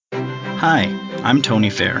Hi, I'm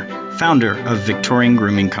Tony Fair, founder of Victorian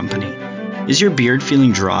Grooming Company. Is your beard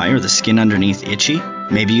feeling dry or the skin underneath itchy?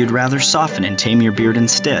 Maybe you'd rather soften and tame your beard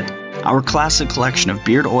instead. Our classic collection of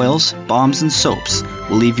beard oils, balms, and soaps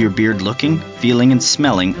will leave your beard looking, feeling, and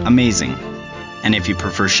smelling amazing. And if you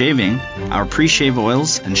prefer shaving, our pre-shave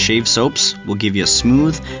oils and shave soaps will give you a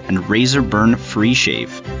smooth and razor burn-free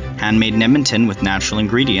shave. Handmade in Edmonton with natural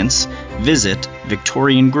ingredients. Visit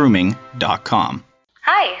victoriangrooming.com.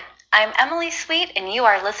 Hi, I'm Emily Sweet, and you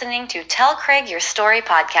are listening to Tell Craig Your Story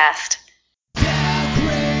podcast.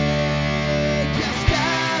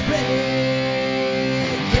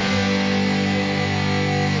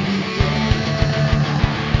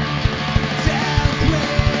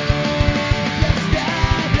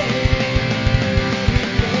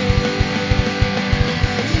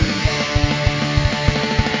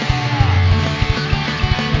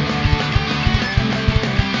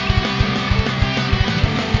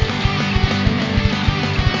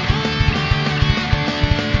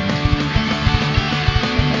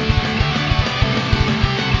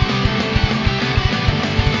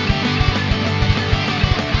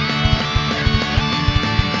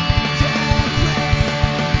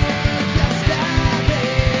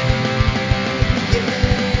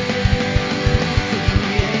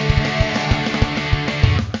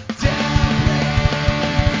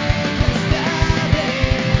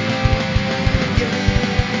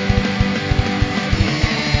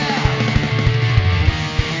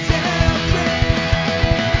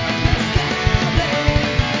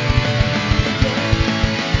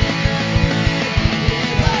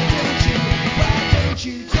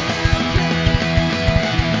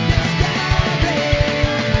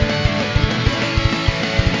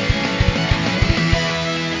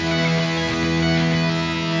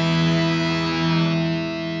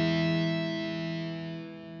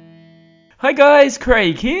 Hi guys,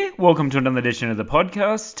 Craig here. Welcome to another edition of the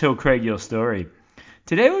podcast, Tell Craig Your Story.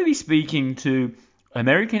 Today we'll be speaking to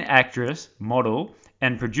American actress, model,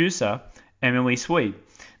 and producer Emily Sweet.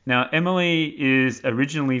 Now, Emily is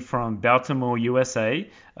originally from Baltimore, USA,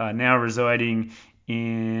 now residing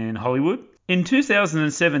in Hollywood. In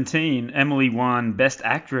 2017, Emily won Best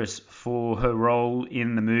Actress for her role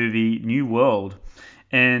in the movie New World,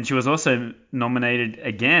 and she was also nominated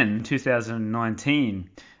again in 2019.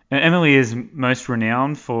 Emily is most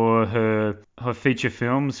renowned for her feature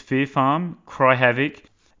films, Fear Farm, Cry Havoc.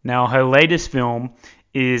 Now, her latest film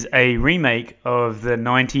is a remake of the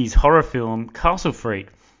 90s horror film Castle Freak,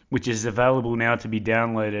 which is available now to be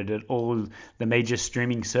downloaded at all the major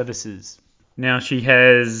streaming services. Now, she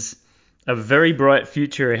has a very bright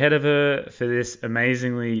future ahead of her for this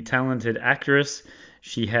amazingly talented actress.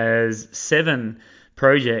 She has 7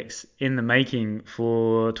 projects in the making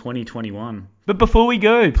for 2021. But before we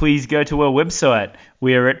go, please go to our website.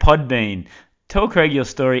 We are at Podbean. Tell Craig your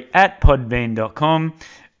story at podbean.com.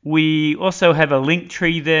 We also have a link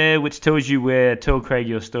tree there which tells you where Tell Craig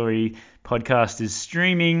Your Story podcast is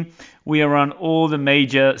streaming. We are on all the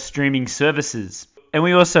major streaming services. And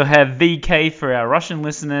we also have VK for our Russian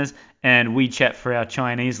listeners and WeChat for our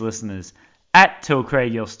Chinese listeners at Tell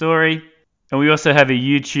Craig Your Story. And we also have a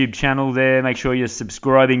YouTube channel there. Make sure you're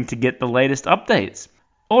subscribing to get the latest updates.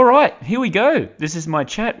 All right, here we go. This is my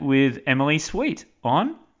chat with Emily Sweet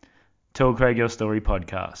on Tell Craig Your Story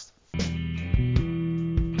podcast.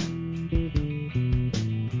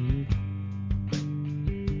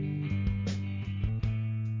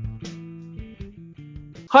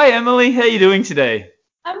 Hi, Emily. How are you doing today?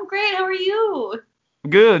 I'm great. How are you?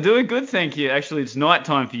 Good. Doing good, thank you. Actually, it's night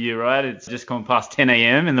time for you, right? It's just gone past 10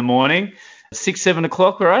 a.m. in the morning. 6, 7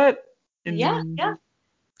 o'clock, right? Yeah.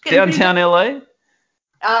 Downtown LA?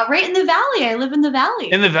 Right in the valley. I live in the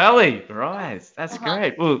valley. In the valley, right. That's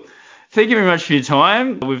great. Well, thank you very much for your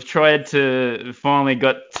time. We've tried to finally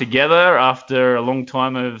got together after a long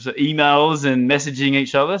time of emails and messaging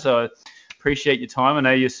each other, so I appreciate your time. I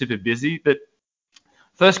know you're super busy, but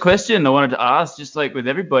first question I wanted to ask, just like with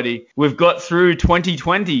everybody, we've got through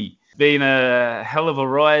 2020. Been a hell of a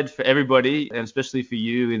ride for everybody, and especially for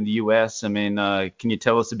you in the US. I mean, can you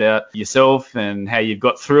tell us about yourself and how you've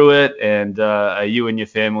got through it, and are you and your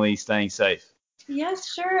family staying safe?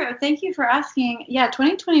 Yes, sure. Thank you for asking. Yeah,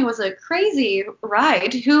 2020 was a crazy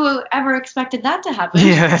ride. Who ever expected that to happen?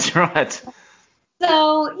 Yeah, that's right.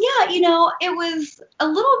 So, yeah, it was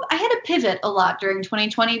I had to pivot a lot during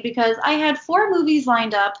 2020 because I had 4 movies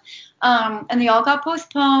lined up, and they all got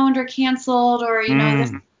postponed or canceled or,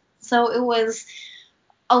 so it was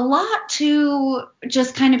a lot to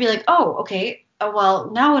just kind of be like, oh, okay,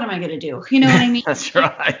 well, now what am I going to do? You know what I mean? That's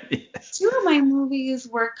right. Yes. 2 of my movies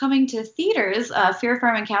were coming to theaters, Fear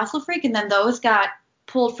Farm and Castle Freak, and then those got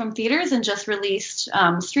pulled from theaters and just released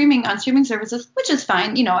streaming services, which is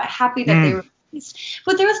fine. Happy that they were released.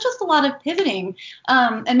 But there was just a lot of pivoting.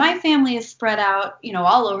 And my family is spread out,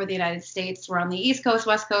 all over the United States. We're on the East Coast,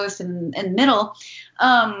 West Coast, and middle.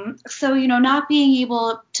 So, not being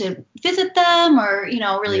able to visit them or,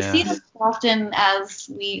 really see them as often as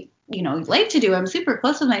we, like to do. I'm super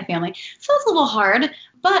close with my family. So it's a little hard.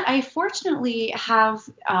 But I fortunately have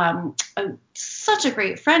such a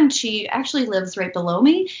great friend. She actually lives right below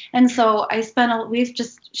me. And so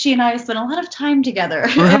she and I have spent a lot of time together,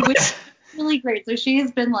 which is really great. So she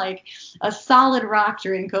has been like a solid rock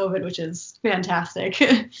during COVID, which is fantastic.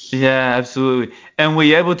 Yeah, absolutely. And were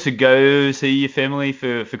you able to go see your family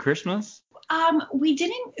for Christmas? We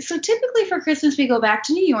didn't. So typically for Christmas, we go back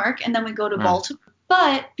to New York and then we go to Baltimore.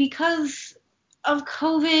 But because of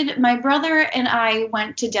COVID, my brother and I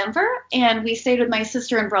went to Denver and we stayed with my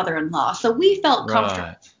sister and brother-in-law. So we felt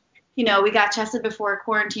comfortable. We got tested before,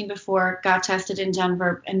 quarantined before, got tested in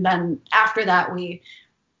Denver. And then after that, we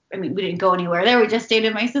didn't go anywhere there. We just stayed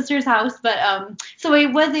in my sister's house. But so I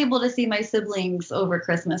was able to see my siblings over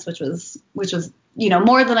Christmas, which was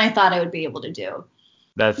more than I thought I would be able to do.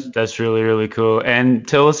 That's really, really cool. And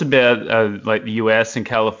tell us about like the US and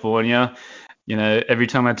California. Every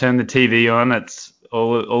time I turn the TV on, it's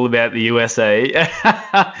all about the USA.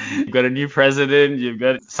 You've got a new president. You've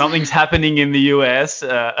got something's happening in the US.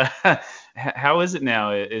 How is it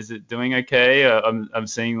now? Is it doing okay? I'm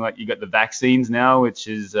seeing like you got the vaccines now, which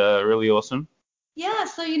is really awesome. Yeah.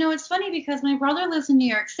 So it's funny because my brother lives in New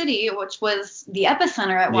York City, which was the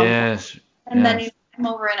epicenter at one point, and then he's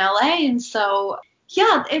over in LA, and so.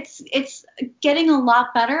 Yeah, it's getting a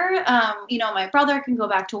lot better. My brother can go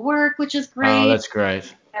back to work, which is great. Oh, that's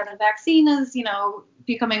great. And the vaccine is,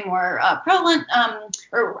 becoming more prevalent,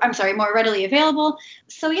 more readily available.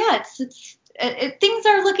 So yeah, things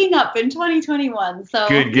are looking up in 2021. So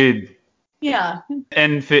good. Yeah.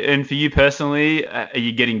 And for you personally, are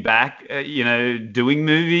you getting back, doing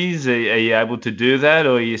movies? Are you able to do that,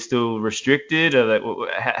 or are you still restricted? Or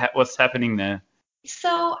what's happening there?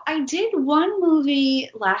 So I did one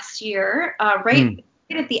movie last year, right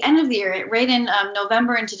at the end of the year, right in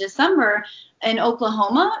November into December in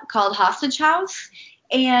Oklahoma called Hostage House.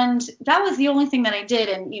 And that was the only thing that I did.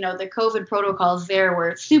 And, the COVID protocols there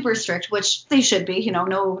were super strict, which they should be,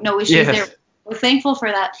 no issues there. We're thankful for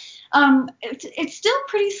that. It's still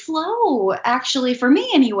pretty slow, actually, for me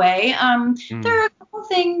anyway. There are a couple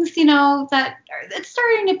things, that it's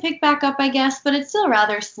starting to pick back up, I guess, but it's still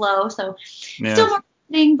rather slow. So still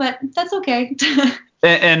marketing, but that's okay.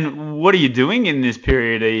 And what are you doing in this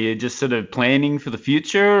period? Are you just sort of planning for the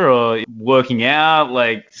future or working out,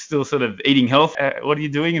 like still sort of eating health? What are you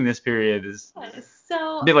doing in this period?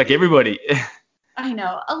 So a bit like everybody. I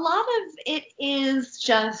know. A lot of it is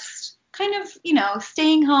just kind of,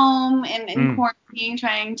 staying home and quarantining,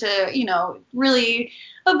 trying to, really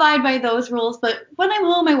abide by those rules. But when I'm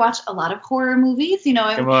home, I watch a lot of horror movies.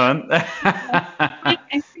 Come on. I'm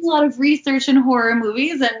doing a lot of research in horror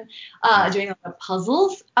movies and doing a lot of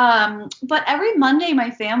puzzles. But every Monday,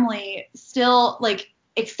 my family still, like,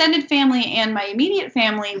 extended family and my immediate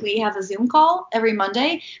family, we have a Zoom call every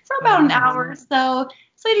Monday for about an hour or so.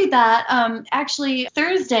 So I do that. Actually,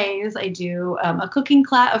 Thursdays I do a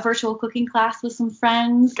virtual cooking class with some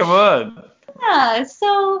friends. Come on. Yeah.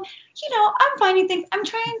 So, I'm finding things. I'm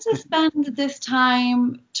trying to spend this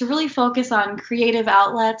time to really focus on creative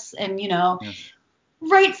outlets and,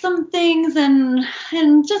 write some things and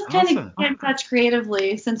just kind of get in touch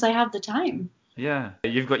creatively since I have the time. Yeah.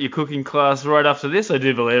 You've got your cooking class right after this, I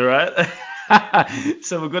do believe, right?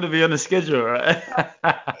 So we've got to be on a schedule, right?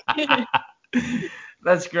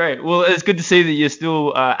 That's great. Well, it's good to see that you're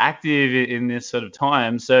still active in this sort of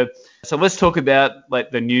time. So let's talk about like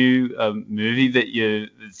the new movie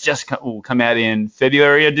that's just will come out in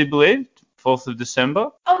February, I do believe, 4th of December.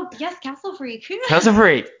 Oh yes, Castle Freak. Castle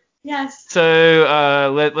Freak. Yes.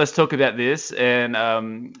 So let's talk about this and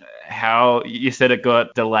how you said it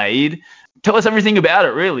got delayed. Tell us everything about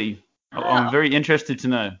it, really. I'm very interested to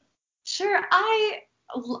know. Sure. I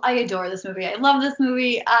adore this movie. I love this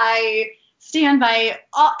movie. I stand by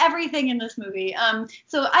everything in this movie.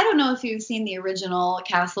 So I don't know if you've seen the original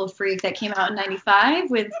Castle Freak that came out in '95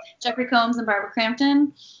 with Jeffrey Combs and Barbara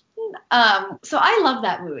Crampton. So I love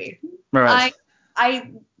that movie. Right.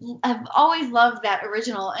 I have always loved that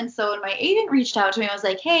original. And so when my agent reached out to me, I was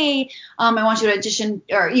like, hey, I want you to audition,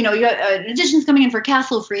 or, you got auditions coming in for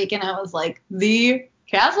Castle Freak. And I was like, the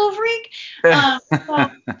Castle Freak? So,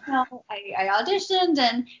 I auditioned,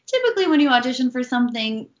 and typically when you audition for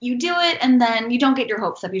something, you do it and then you don't get your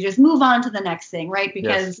hopes up. You just move on to the next thing, right?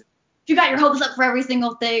 Because if you got your hopes up for every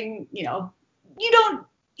single thing, you don't.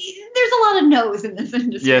 There's a lot of no's in this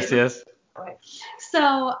industry. Yes.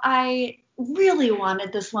 So I really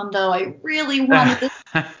wanted this one, though. I really wanted this.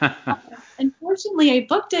 Unfortunately, I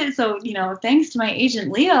booked it, so thanks to my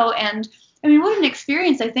agent Leo. And I mean, what an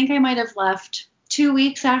experience! I think I might have left 2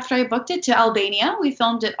 weeks after I booked it to Albania. We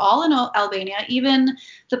filmed it all in Albania, even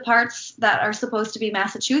the parts that are supposed to be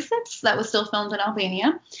Massachusetts. That was still filmed in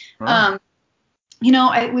Albania. Right. We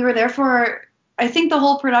were there for, I think the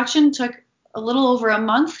whole production took a little over a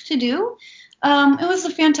month to do. It was a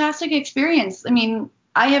fantastic experience. I mean,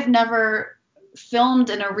 I have never filmed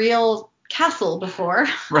in a real castle before.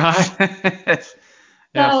 Right.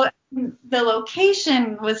 So the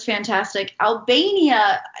location was fantastic.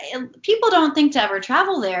 Albania, people don't think to ever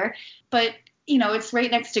travel there, but it's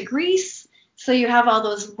right next to Greece, so you have all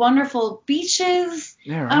those wonderful beaches.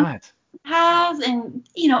 Yeah, right. And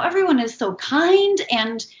everyone is so kind,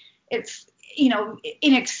 and it's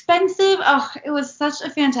inexpensive. Oh, it was such a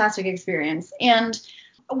fantastic experience. And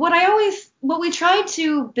what we tried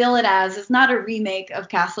to bill it as is not a remake of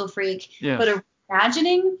Castle Freak, but a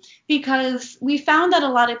reimagining, because we found that a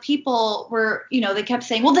lot of people were, they kept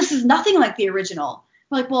saying, well, this is nothing like the original.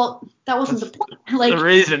 We're like, well, that wasn't the point. Like, the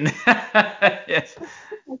reason. Yes.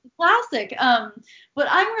 It's a classic. But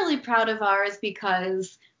I'm really proud of ours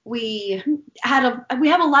because we have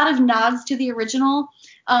a lot of nods to the original,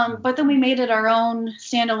 but then we made it our own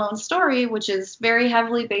standalone story, which is very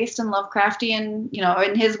heavily based in Lovecraftian,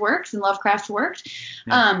 in his works and Lovecraft's works.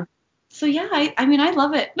 Yeah. So yeah, I mean, I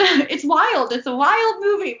love it. It's wild. It's a wild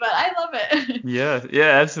movie, but I love it. Yeah,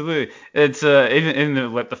 absolutely. It's even in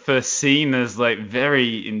the first scene is like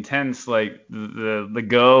very intense. Like the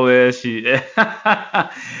girl there, she. But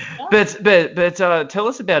tell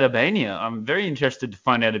us about Albania. I'm very interested to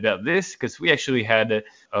find out about this because we actually had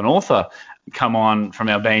an author come on from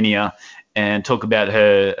Albania and talk about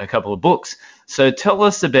a couple of books. So tell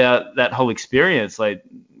us about that whole experience. Like,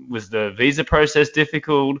 was the visa process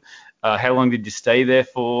difficult? How long did you stay there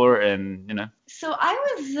for? And So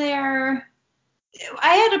I was there.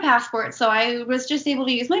 I had a passport, so I was just able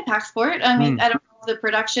to use my passport. I mean, I don't know if the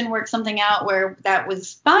production worked something out where that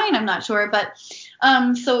was fine. I'm not sure, but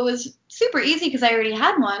so it was super easy because I already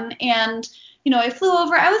had one. And I flew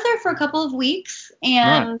over. I was there for a couple of weeks,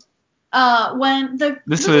 and when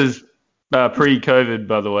this was pre-COVID,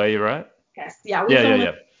 by the way, right? Yes, yeah, we filmed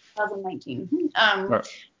in 2019. Right.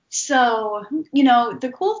 So,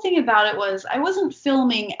 the cool thing about it was I wasn't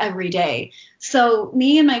filming every day. So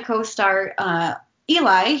me and my co-star,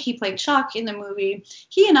 Eli, he played Chuck in the movie,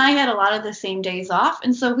 he and I had a lot of the same days off.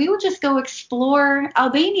 And so we would just go explore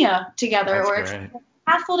Albania together. That's or great. explore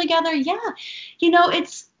Castle together. Yeah.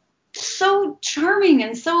 It's so charming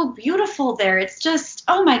and so beautiful there. It's just,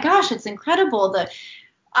 oh my gosh, it's incredible.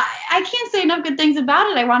 I can't say enough good things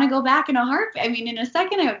about it. I want to go back in a heartbeat. I mean, in a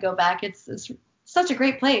second I would go back. It's such a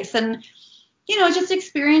great place. And, just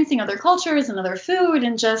experiencing other cultures and other food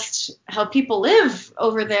and just how people live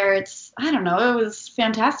over there. I don't know, it was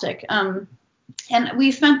fantastic. And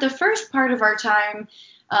we spent the first part of our time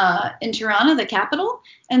in Tirana, the capital.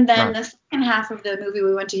 And then the second half of the movie,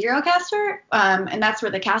 we went to Eurocaster. And that's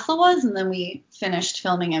where the castle was. And then we finished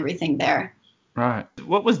filming everything there. Right.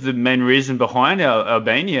 What was the main reason behind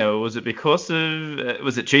Albania? Was it because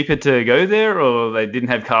was it cheaper to go there, or they didn't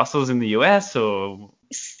have castles in the US, or?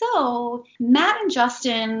 So Matt and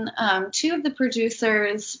Justin, two of the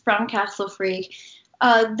producers from Castle Freak,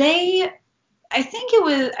 I think it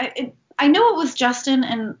was, I know it was Justin,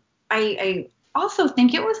 and I also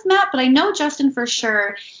think it was Matt, but I know Justin for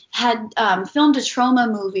sure had filmed a trauma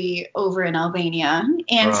movie over in Albania.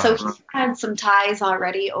 And so he had some ties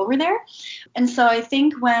already over there. And so I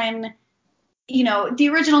think when, the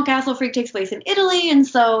original Castle Freak takes place in Italy. And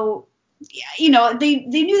so, they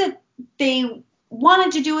knew that they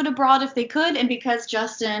wanted to do it abroad if they could. And because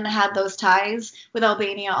Justin had those ties with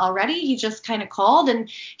Albania already, he just kind of called. And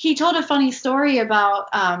he told a funny story about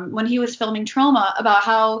when he was filming Trauma, about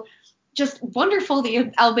how just wonderful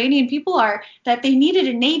the Albanian people are, that they needed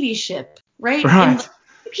a Navy ship, right? And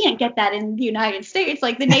you can't get that in the United States.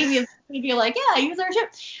 Like, the Navy is be like, yeah, use our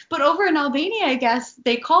ship. But over in Albania, I guess,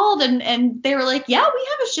 they called and they were like, yeah, we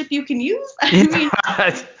have a ship you can use. I mean,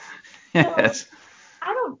 yes.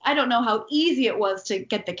 So I don't know how easy it was to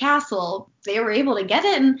get the castle. They were able to get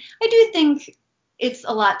it, and I do think it's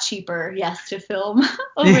a lot cheaper, yes, to film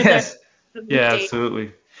over there. Yeah,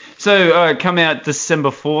 absolutely. So come out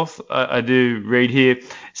December 4th. I do read here.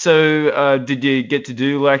 So did you get to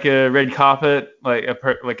do like a red carpet, like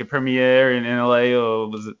a premiere in LA, or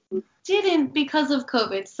was it? Didn't because of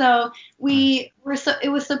COVID. So it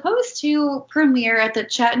was supposed to premiere at the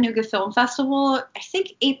Chattanooga Film Festival, I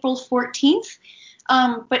think April 14th.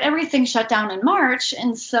 But everything shut down in March,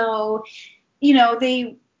 and so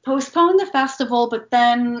they postponed the festival. But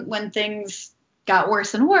then when things got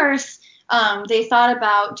worse and worse, they thought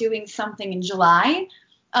about doing something in July,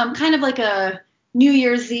 kind of like a New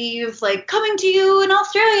Year's Eve, like coming to you in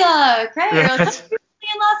Australia, Craig, or coming to you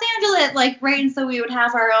in Los Angeles, like right. And so we would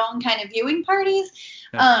have our own kind of viewing parties.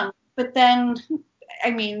 But then,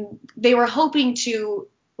 I mean, they were hoping to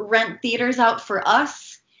rent theaters out for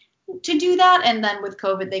us to do that, and then with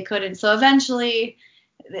COVID they couldn't. So eventually,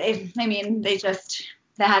 they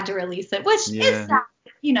had to release it, which is sad.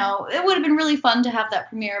 It would have been really fun to have that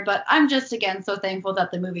premiere, but I'm just again so thankful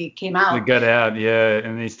that the movie came out. It got out, yeah,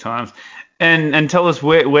 in these times. And tell us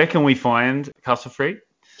where can we find Castle Freak?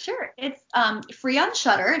 Sure. It's free on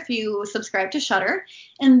Shudder if you subscribe to Shudder,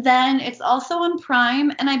 and then it's also on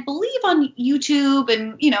Prime, and I believe on YouTube,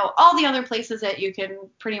 and all the other places that you can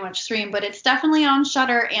pretty much stream. But it's definitely on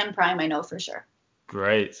Shudder and Prime, I know for sure.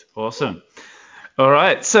 Great, awesome. All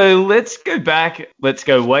right, so let's go back. Let's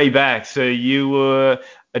go way back. So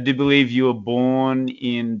I do believe you were born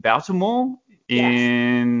in Baltimore,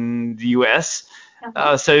 in the US.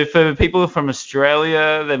 So for people from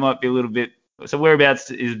Australia, they might be a little bit. So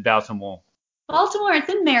whereabouts is Baltimore? Baltimore, it's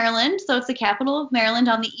in Maryland, so it's the capital of Maryland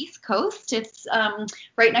on the East Coast. It's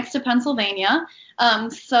right next to Pennsylvania.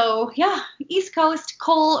 So yeah, East Coast,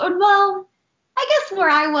 cold. Well, I guess where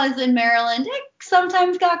I was in Maryland, it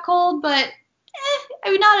sometimes got cold, but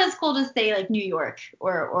I mean not as cold as say like New York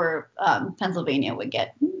or Pennsylvania would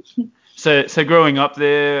get. So growing up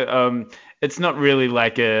there, it's not really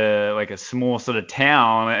like a small sort of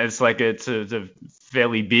town. It's a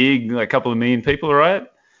fairly big, like a couple of million people, right?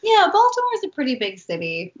 Yeah, Baltimore's a pretty big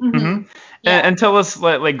city. Mm-hmm. Yeah. And tell us,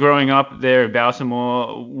 like growing up there in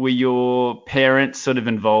Baltimore, were your parents sort of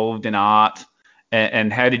involved in art,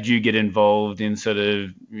 and how did you get involved in sort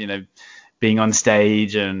of being on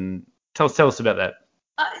stage? And tell us about that.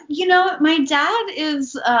 My dad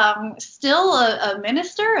is still a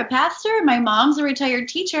minister, a pastor. My mom's a retired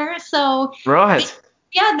teacher. So right.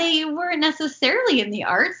 They weren't necessarily in the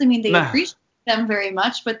arts. I mean, they appreciate them very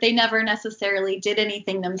much, but they never necessarily did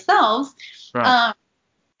anything themselves. Right.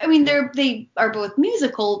 I mean, they are both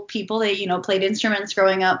musical people. They played instruments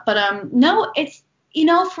growing up, but no, it's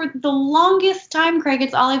for the longest time, Craig,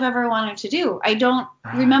 it's all I've ever wanted to do. I don't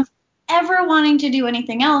remember ever wanting to do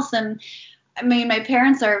anything else. And I mean, my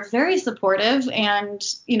parents are very supportive, and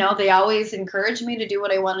they always encouraged me to do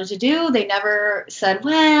what I wanted to do. They never said,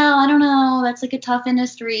 well, I don't know, that's like a tough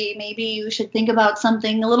industry, maybe you should think about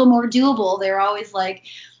something a little more doable. They're always like,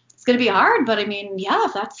 it's going to be hard, but I mean, yeah,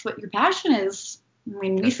 if that's what your passion is, I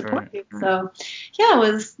mean, we support you. So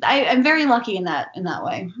yeah, I'm very lucky in that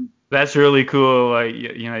way. That's really cool. Like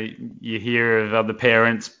you hear of other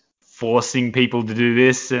parents forcing people to do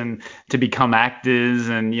this and to become actors,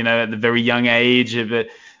 and at the very young age. But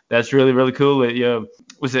that's really, really cool.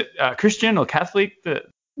 Was it Christian or Catholic?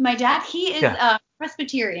 My dad, he is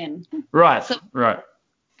Presbyterian. Right. Right.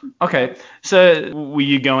 Okay. So were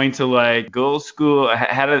you going to like girls' school?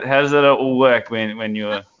 How does that all work when you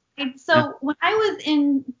were? So when I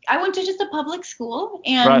went to just a public school,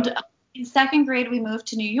 and in second grade, we moved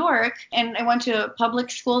to New York, and I went to a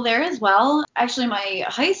public school there as well. Actually, my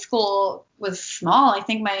high school was small. I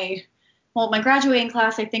think my graduating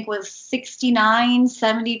class, I think, was 69,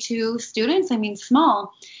 72 students. I mean,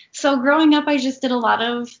 small. So growing up, I just did a lot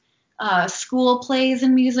of school plays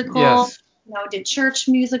and musicals. Yes. Did church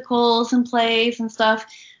musicals and plays and stuff.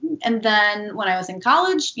 And then when I was in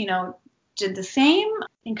college, did the same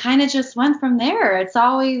and kind of just went from there. It's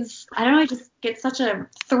always, I don't know, I just get such a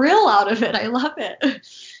thrill out of it. I love it.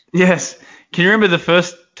 Yes. Can you remember the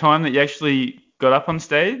first time that you actually got up on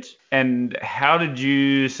stage? And how did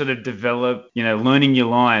you sort of develop, learning your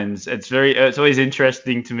lines? It's always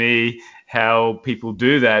interesting to me how people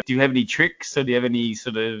do that. Do you have any tricks, or do you have any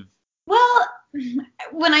sort of... Well,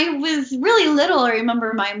 when I was really little, I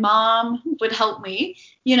remember my mom would help me.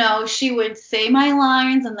 She would say my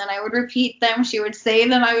lines, and then I would repeat them. She would say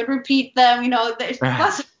them, I would repeat them.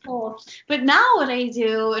 That's cool. But now what I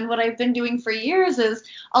do, and what I've been doing for years, is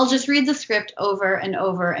I'll just read the script over and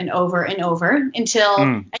over and over and over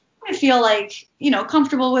until I feel like,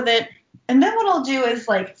 comfortable with it. And then what I'll do is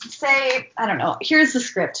like say, I don't know, here's the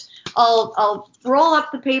script. I'll roll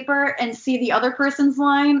up the paper and see the other person's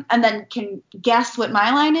line, and then can guess what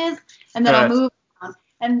my line is, and then I'll move on.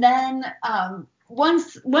 And then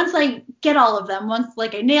once I get all of them, once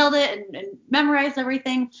like I nailed it and memorized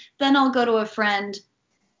everything, then I'll go to a friend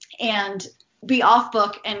and be off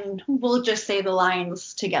book, and we'll just say the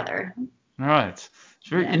lines together. Right. It's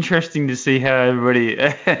very interesting to see how everybody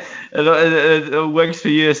it works for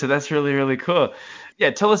you. So that's really, really cool.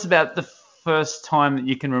 Yeah, tell us about the first time that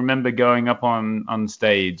you can remember going up on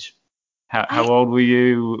stage. How old were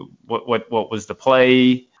you? What was the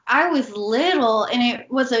play? I was little, and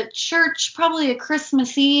it was a church, probably a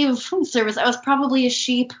Christmas Eve service. I was probably a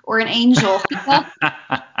sheep or an angel.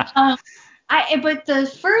 But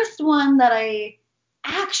the first one that I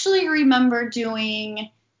actually remember doing,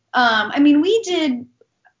 we did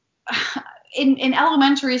in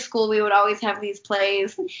elementary school. We would always have these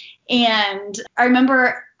plays, and I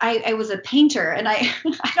remember I was a painter, and I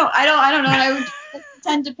don't know, and I would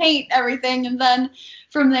tend to paint everything, and then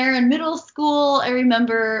from there in middle school, I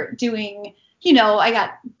remember doing, I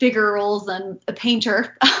got bigger roles than a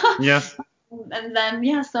painter. Yes. And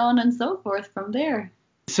then so on and so forth from there.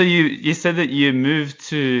 So you said that you moved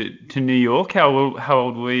to New York. How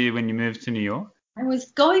old were you when you moved to New York? I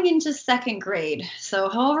was going into second grade. So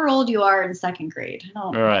however old you are in second grade.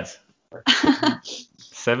 All right.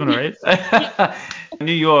 7 or 8.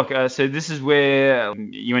 New York. So this is where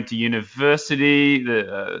you went to university,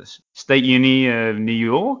 the State Uni of New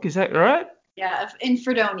York. Is that right? Yeah, in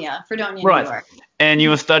Fredonia, New York. And you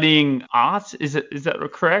were studying art. Is that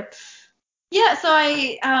correct? Yeah, so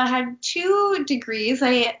I had 2 degrees.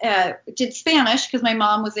 I did Spanish because my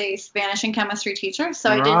mom was a Spanish and chemistry teacher.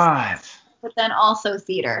 So I did, but then also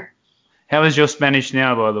theater. How is your Spanish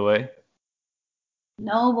now, by the way?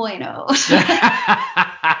 No bueno.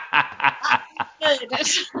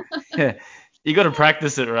 Yeah, you got to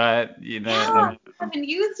practice it, right? Yeah, I haven't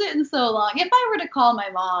used it in so long. If I were to call my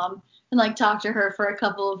mom and talk to her for a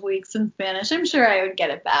couple of weeks in Spanish, I'm sure I would get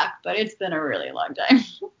it back, but it's been a really long time.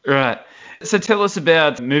 Right. So tell us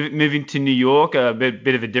about moving to New York, a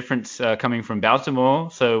bit of a difference coming from Baltimore.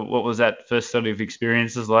 So what was that first sort of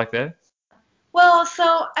experiences like there? Well,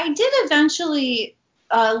 so I did eventually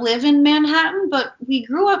live in Manhattan, but we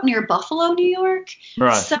grew up near Buffalo, New York.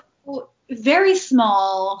 Right. So very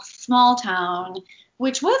small town,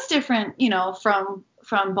 which was different, from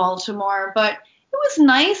Baltimore, but it was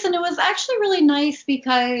nice, and it was actually really nice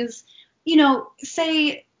because,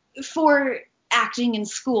 say for acting in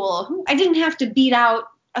school, I didn't have to beat out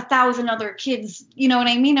 1,000 other kids, you know what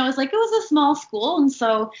I mean? It was a small school, and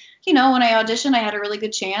so, when I auditioned, I had a really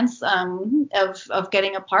good chance of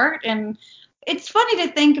getting a part, and it's funny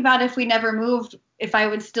to think about if we never moved, if I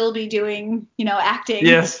would still be doing, acting.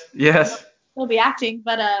 Yes. Still be acting,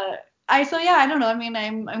 but I don't know. I mean,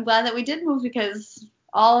 I'm glad that we did move because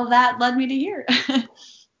all of that led me to here.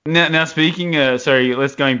 Now speaking,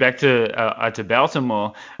 let's going back to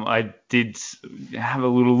Baltimore. I did have a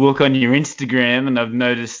little look on your Instagram, and I've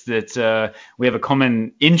noticed that we have a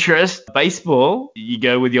common interest, baseball. You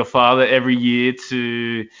go with your father every year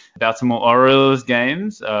to Baltimore Orioles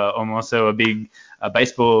games. I'm also a big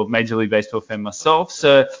Major League Baseball fan myself.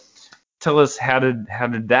 So tell us, how did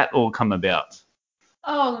that all come about?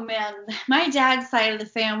 Oh man, my dad's side of the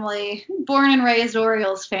family, born and raised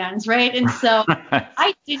Orioles fans, right? And so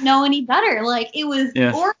I didn't know any better. It was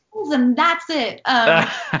Orioles and that's it.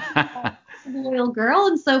 A loyal girl.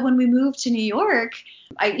 And so when we moved to New York,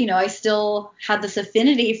 I still had this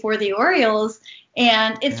affinity for the Orioles.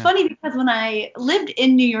 And it's funny because when I lived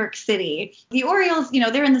in New York City, the Orioles,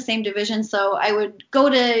 they're in the same division. So I would go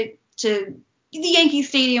to the Yankee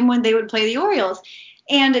Stadium when they would play the Orioles.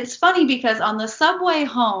 And it's funny because on the subway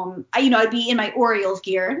home, I'd be in my Orioles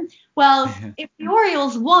gear. Well, if the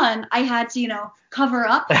Orioles won, I had to, cover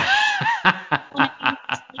up.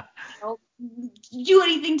 Do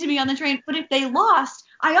anything to me on the train. But if they lost,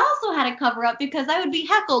 I also had to cover up because I would be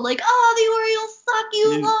heckled oh, the Orioles suck,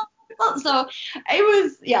 you lost. So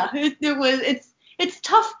it was, it's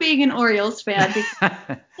tough being an Orioles fan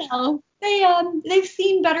because they've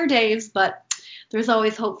seen better days, but there's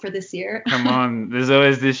always hope for this year. Come on, there's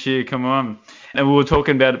always this year. Come on. And we were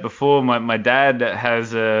talking about it before. My dad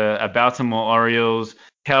has a Baltimore Orioles,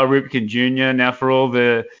 Cal Ripken Jr. Now, for all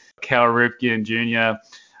the Cal Ripken Jr.,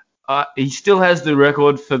 he still has the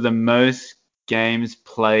record for the most games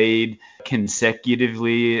played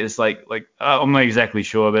consecutively. It's I'm not exactly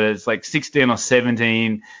sure, but it's 16 or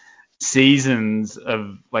 17 seasons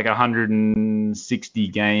of 160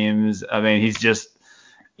 games. I mean, he's just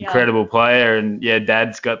incredible player. And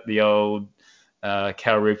Dad's got the old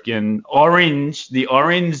Cal Ripken the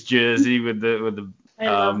orange jersey with the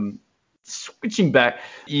switching back.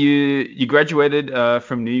 You graduated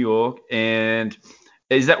from New York, and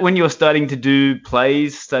Is that when you're starting to do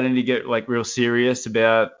plays, starting to get like real serious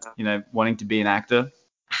about, wanting to be an actor?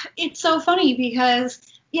 It's so funny because,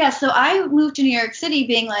 yeah, so I moved to New York City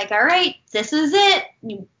being like, all right, this is it.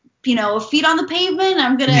 Feet on the pavement.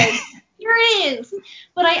 I'm going to, here it is.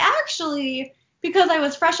 But I actually, because I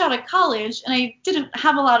was fresh out of college and I didn't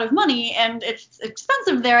have a lot of money and it's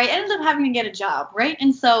expensive there, I ended up having to get a job, right?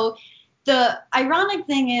 And so the ironic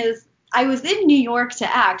thing is I was in New York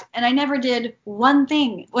to act and I never did one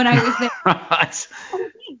thing when I was there. Right.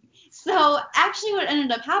 So actually what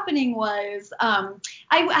ended up happening was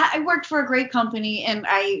I worked for a great company, and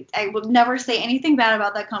I will never say anything bad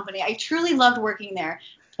about that company. I truly loved working there.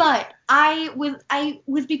 But I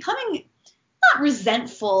was becoming not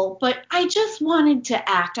resentful, but I just wanted to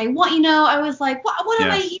act. I was like, what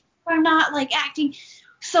am I here if I'm not like acting?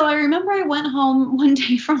 So I remember I went home one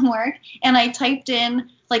day from work and I typed in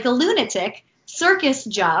like a lunatic circus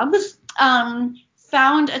jobs,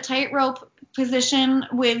 found a tightrope position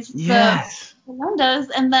with the Melindas,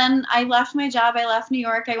 and then I left my job. I left New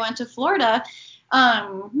York. I went to Florida,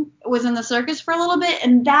 was in the circus for a little bit,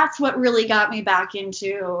 and that's what really got me back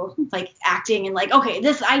into like acting and like, okay,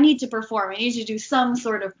 I need to perform. I need to do some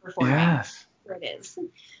sort of performing. Yes. Here it is.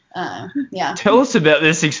 Yeah. Tell us about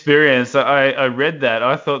this experience. I read that.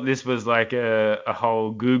 I thought this was like a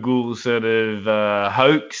whole Google sort of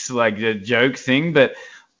hoax, like a joke thing, but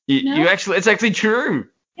it's actually true.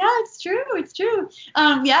 Yeah, it's true. It's true.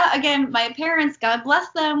 Yeah, again, my parents, God bless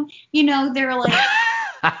them, they're like,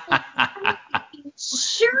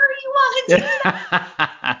 sure you want to do that?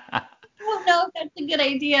 I don't know if that's a good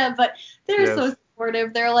idea, but they're so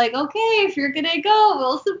supportive. They're like, okay, if you're going to go,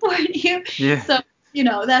 we'll support you. Yeah. So,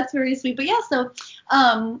 that's very sweet. But yeah, so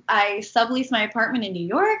I subleased my apartment in New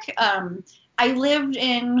York. I lived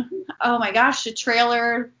in, oh my gosh, a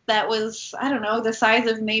trailer that was, I don't know, the size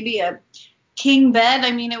of maybe a king bed.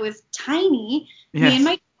 I mean, it was tiny.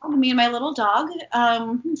 Yes. Me and my little dog.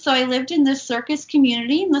 So I lived in this circus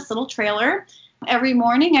community in this little trailer. Every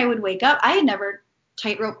morning I would wake up. I had never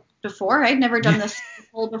tightrope before. I'd never done this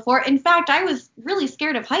before. In fact, I was really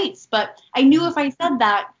scared of heights, but I knew if I said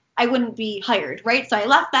that, I wouldn't be hired, right? So I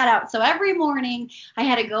left that out. So every morning I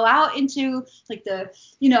had to go out into like the,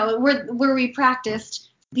 where we practiced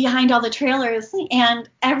behind all the trailers. And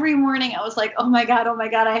every morning I was like, oh my God,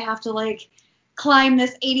 I have to like climb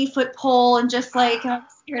this 80-foot pole and just like I'm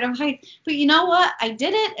scared of heights. But you know what? I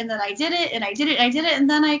did it, and then I did it, and I did it, and I did it, and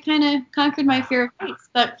then I kind of conquered my fear of heights.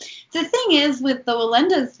 But the thing is, with the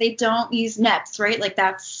Walendas, they don't use nets, right? Like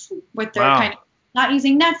that's what they're kind of not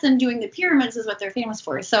using nets, and doing the pyramids is what they're famous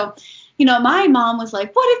for. So, my mom was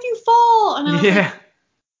like, "What if you fall?" And I was like,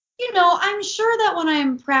 I'm sure that when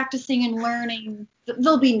I'm practicing and learning,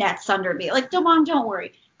 there'll be nets under me. Like, Mom, don't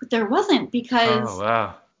worry. But there wasn't, because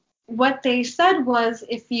what they said was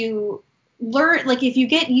if you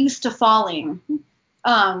get used to falling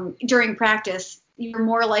during practice, you're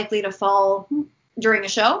more likely to fall during a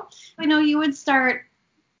show. I know you would start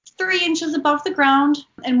 3 inches above the ground,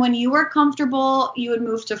 and when you were comfortable, you would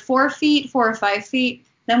move to 4 feet, 4 or 5 feet.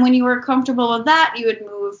 Then when you were comfortable with that, you would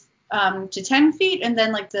move to 10 feet, and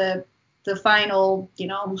then like the final,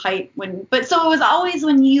 height but so it was always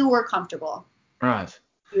when you were comfortable. Right.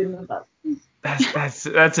 You would move up.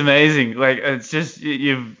 That's amazing. Like, it's just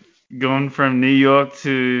you've gone from New York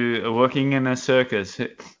to working in a circus.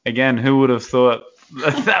 Again, who would have thought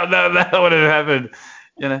that would have happened?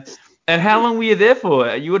 And how long were you there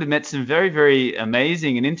for? You would have met some very, very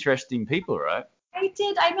amazing and interesting people, right? I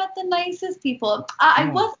did. I met the nicest people. I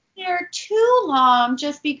wasn't there too long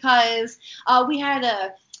just because we had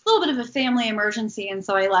a little bit of a family emergency, and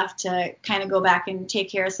so I left to kind of go back and take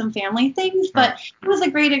care of some family things. But it was a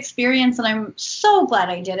great experience, and I'm so glad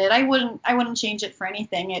I did it. I wouldn't change it for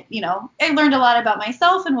anything. I learned a lot about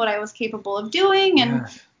myself and what I was capable of doing, and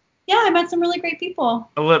I met some really great people.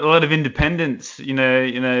 A lot of independence,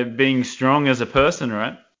 being strong as a person,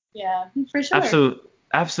 right? Yeah, for sure.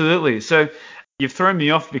 Absolutely. So you've thrown me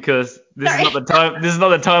off because this is not the time. This is not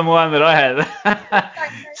the timeline that I had.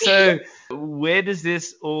 So where does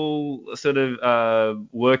this all sort of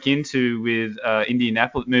work into with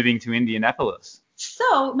Indianapolis, moving to Indianapolis?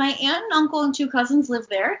 So my aunt and uncle and 2 cousins live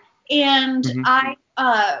there, and I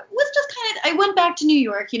was just I went back to New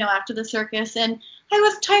York, after the circus, and I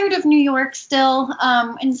was tired of New York still,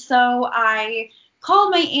 and so I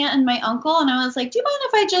called my aunt and my uncle, and I was like, do you mind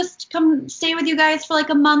if I just come stay with you guys for like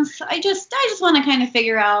a month? I just want to kind of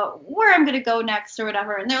figure out where I'm going to go next or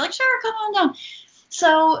whatever. And they're like, sure, come on down.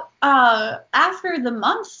 So after the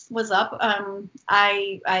month was up,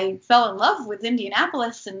 I fell in love with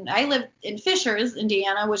Indianapolis, and I lived in Fishers,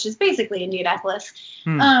 Indiana, which is basically Indianapolis.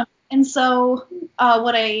 And so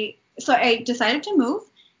so I decided to move,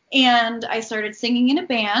 and I started singing in a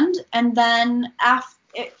band, and then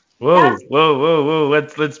Whoa.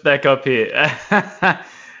 Let's back up here.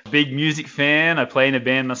 Big music fan. I play in a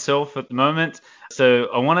band myself at the moment. So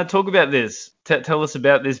I want to talk about this. Tell us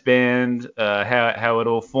about this band, how it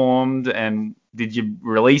all formed, and did you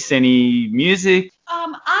release any music?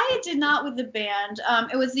 I did not with the band.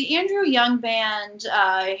 It was the Andrew Young band.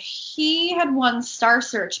 He had won Star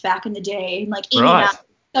Search back in the day, in like 89 Right.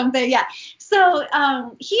 something. Yeah. So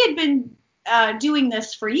he had been doing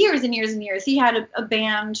this for years and years and years. He had a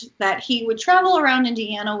band that he would travel around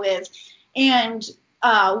Indiana with, and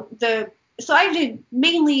so I did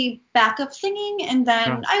mainly backup singing, and then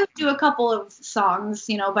Right. I would do a couple of songs,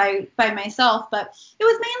 by myself. But it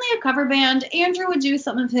was mainly a cover band. Andrew would do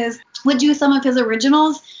some of his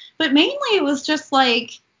originals, but mainly it was just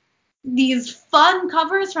like these fun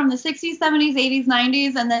covers from the 60s, 70s, 80s,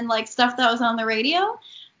 90s, and then like stuff that was on the radio.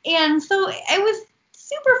 And so it was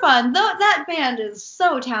super fun. That band is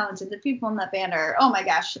so talented. The people in that band are, oh my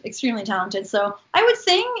gosh, extremely talented. So I would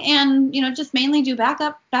sing and, just mainly do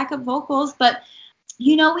backup vocals. But,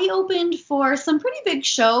 we opened for some pretty big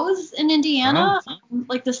shows in Indiana,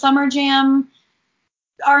 like the Summer Jam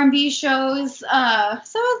R&B shows. So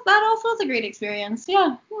that also was a great experience.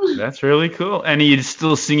 Yeah. That's really cool. And are you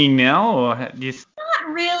still singing now, or do you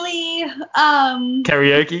Not really.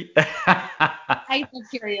 karaoke? I love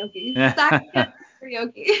karaoke. Saxophone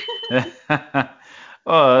karaoke.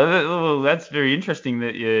 Well, that's very interesting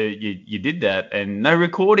that you did that, and no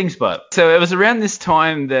recordings. But so it was around this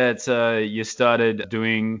time that you started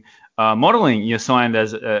doing modeling. You signed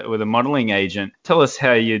as with a modeling agent. Tell us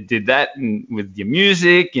how you did that, and with your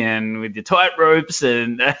music and with your tight ropes,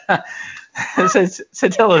 and so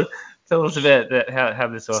tell us about that, how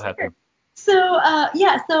this all happened. So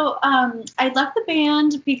I left the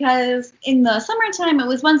band because in the summertime it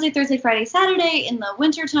was Wednesday, Thursday, Friday, Saturday. In the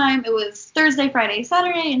wintertime it was Thursday, Friday,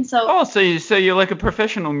 Saturday. And so, Oh, so you're like a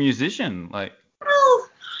professional musician, like. well,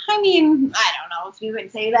 I mean, I don't know if you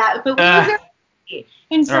would say that, but we were very busy.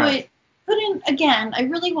 And so Right. I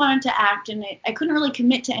really wanted to act, and I couldn't really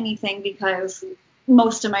commit to anything because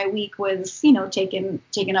most of my week was,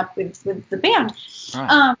 taken up with the band.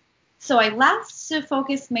 Right. So I left to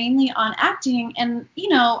focus mainly on acting, and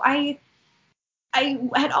I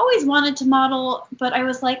had always wanted to model, but I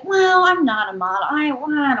was like, well, I'm not a model. I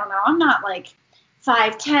don't know. I'm not like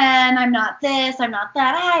 5'10". I'm not this. I'm not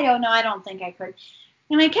that. I don't know. I don't think I could.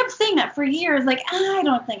 And I kept saying that for years, like, I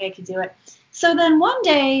don't think I could do it. So then one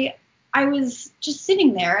day I was just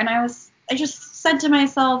sitting there, and I just said to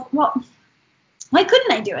myself, well, why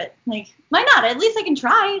couldn't I do it? Like, why not? At least I can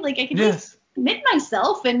try. Like, I can at least commit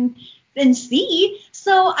myself and see.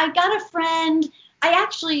 So I got a friend.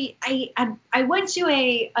 I went to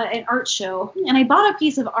an art show, and I bought a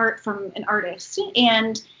piece of art from an artist,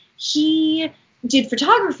 and he did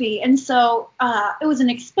photography, and so it was an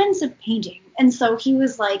expensive painting, and so he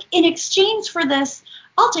was like, in exchange for this,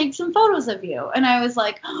 I'll take some photos of you. And I was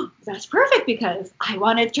like, oh, that's perfect, because I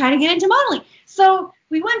want to try to get into modeling. So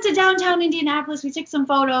we went to downtown Indianapolis, we took some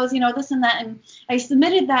photos, this and that, and I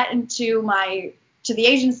submitted that to the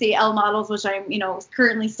agency L Models, which I'm,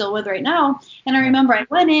 currently still with right now. And I remember I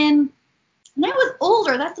went in, and I was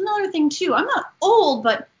older. That's another thing too. I'm not old,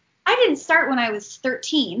 but I didn't start when I was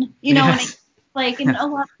 13, and a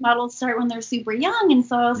lot of models start when they're super young. And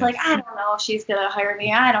so I was like, I don't know if she's going to hire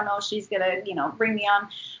me. I don't know if she's going to, bring me on.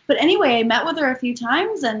 But anyway, I met with her a few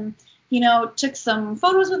times, and, took some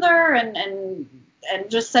photos with her, and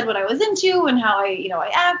just said what I was into and how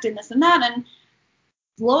I act and this and that. And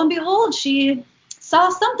lo and behold, she saw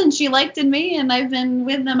something she liked in me, and I've been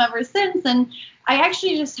with them ever since. And I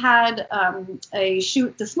actually just had a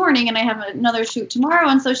shoot this morning, and I have another shoot tomorrow.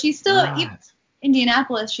 And so she's still even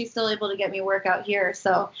Indianapolis. She's still able to get me work out here.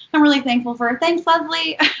 So I'm really thankful for her. Thanks,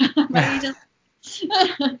 Leslie.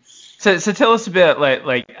 So tell us about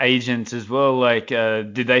like agents as well. Like,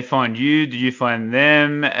 did they find you? Did you find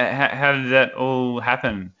them? How did that all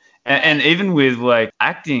happen? And even with like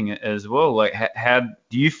acting as well, like how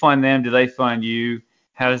do you find them? Do they find you?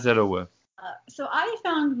 How does that all work? So I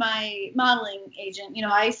found my modeling agent.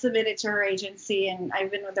 I submitted to her agency, and I've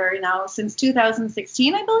been with her now since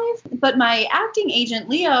 2016, I believe. But my acting agent,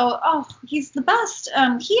 Leo, oh, he's the best.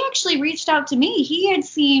 He actually reached out to me. He had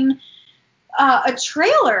seen a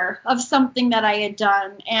trailer of something that I had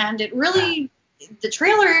done, and it really, the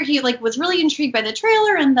trailer, he was really intrigued by the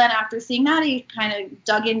trailer, and then after seeing that, he kind of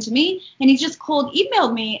dug into me, and he just cold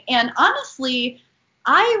emailed me. And honestly,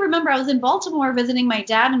 I remember I was in Baltimore visiting my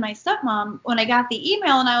dad and my stepmom when I got the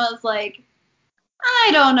email, and I was like, I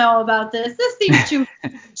don't know about this. This seems too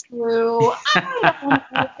true. I don't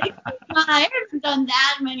know. I haven't done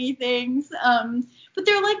that many things. But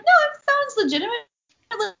they're like, no, it sounds legitimate.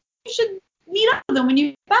 Like, you should meet up with them when you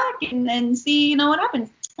get back and see, what happens.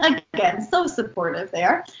 Again, so supportive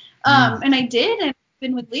there. And I did, and I've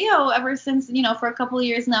been with Leo ever since, for a couple of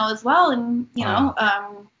years now as well. And,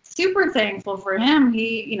 super thankful for him.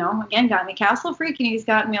 He, again, got me Castle Freak, and he's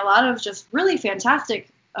gotten me a lot of just really fantastic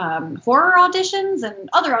horror auditions and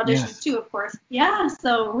other auditions too, of course. Yeah,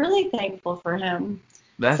 so really thankful for him.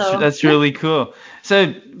 That's really cool.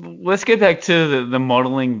 So let's get back to the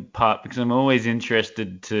modeling part, because I'm always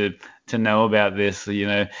interested to know about this.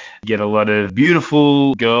 You get a lot of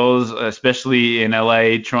beautiful girls, especially in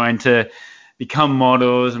LA, trying to become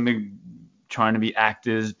models and trying to be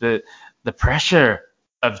actors, but the pressure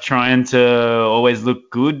of trying to always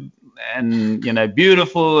look good and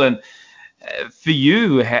beautiful, and for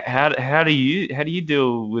you, how do you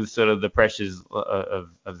deal with sort of the pressures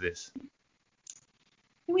of this?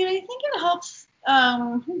 I mean, I think it helps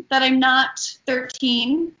that I'm not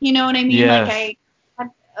 13. You know what I mean? Yes. Like, I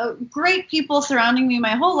had great people surrounding me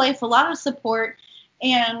my whole life, a lot of support.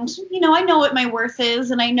 And, I know what my worth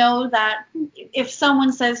is. And I know that if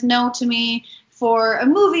someone says no to me for a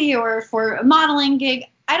movie or for a modeling gig,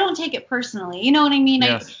 I don't take it personally. You know what I mean?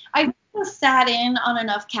 Yes. I've sat in on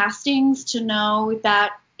enough castings to know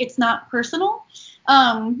that it's not personal.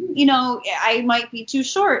 I might be too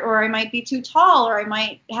short, or I might be too tall, or I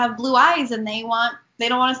might have blue eyes and they don't want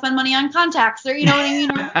to spend money on contacts, or you know what I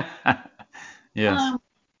mean? Yes.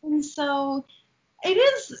 And so it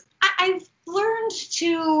is, I've learned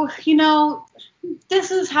to,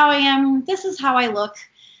 this is how I am, this is how I look.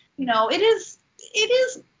 It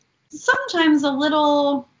is sometimes a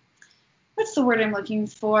little, what's the word I'm looking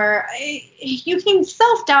for? You can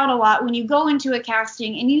self-doubt a lot when you go into a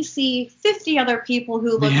casting and you see 50 other people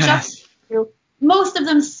who look just like you, most of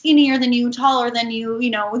them skinnier than you, taller than you,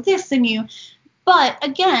 this than you. But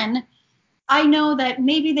again, I know that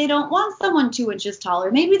maybe they don't want someone 2 inches taller.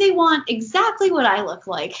 Maybe they want exactly what I look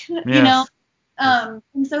like,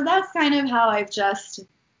 And so that's kind of how I've just,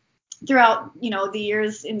 throughout, the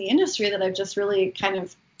years in the industry, that I've just really kind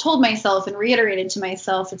of told myself and reiterated to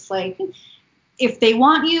myself, it's like, if they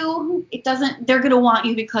want you, they're going to want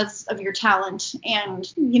you because of your talent.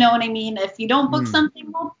 And you know what I mean? If you don't book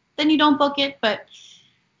something, well, then you don't book it. But,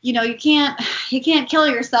 you can't kill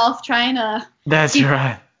yourself trying to. That's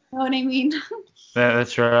right. You know what I mean?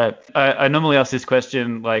 That's right. I normally ask this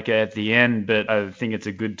question like at the end, but I think it's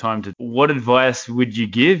a good time to. What advice would you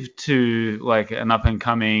give to like an up and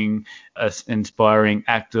coming, inspiring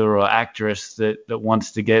actor or actress that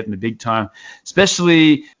wants to get in the big time,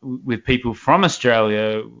 especially with people from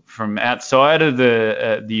Australia, from outside of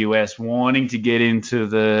the US, wanting to get into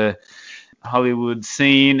the Hollywood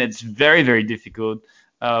scene? It's very, very difficult.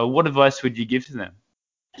 What advice would you give to them?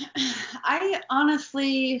 I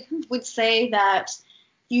honestly would say that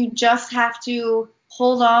you just have to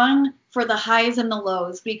hold on for the highs and the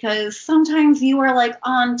lows, because sometimes you are like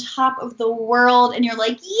on top of the world and you're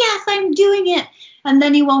like, yes, I'm doing it. And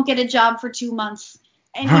then you won't get a job for 2 months.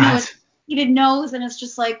 And it's heated nose and it's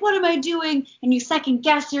just like, what am I doing? And you second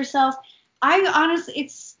guess yourself.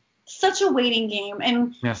 It's such a waiting game.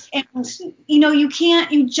 And,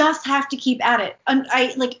 you just have to keep at it. And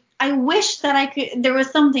I wish that there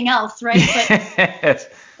was something else, right?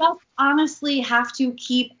 But you honestly have to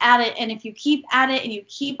keep at it. And if you keep at it and you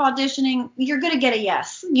keep auditioning, you're going to get a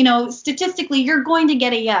yes. Statistically, you're going to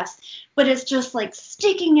get a yes. But it's just like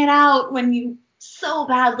sticking it out when you so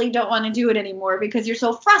badly don't want to do it anymore because you're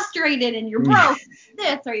so frustrated and you're broke,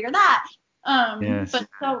 this or you're that. But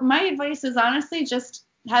so my advice is honestly just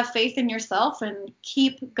have faith in yourself and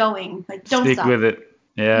keep going. Like, don't stick stop. with it.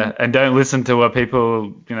 Yeah, and don't listen to what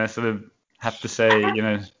people, sort of have to say,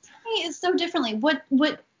 It's so differently. What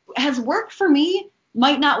has worked for me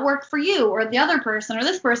might not work for you or the other person or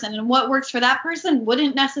this person, and what works for that person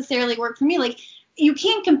wouldn't necessarily work for me. Like, you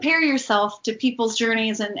can't compare yourself to people's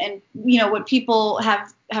journeys and what people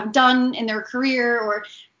have done in their career, or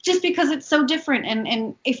just because it's so different.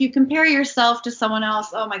 And if you compare yourself to someone else,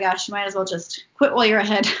 oh my gosh, you might as well just quit while you're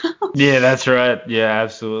ahead. Yeah, that's right. Yeah,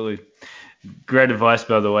 absolutely. Great advice,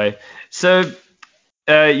 by the way. So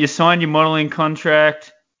you signed your modeling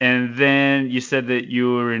contract, and then you said that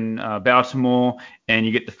you were in Baltimore, and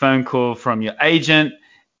you get the phone call from your agent.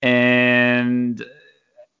 And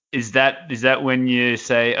is that when you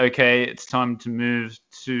say, okay, it's time to move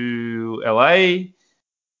to LA?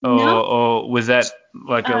 No. Or was that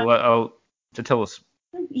like to tell us?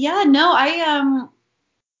 Yeah, no,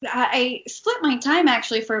 I split my time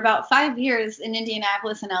actually for about 5 years in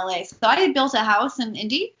Indianapolis and LA. So I had built a house in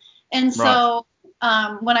Indy. And so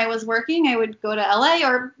when I was working, I would go to LA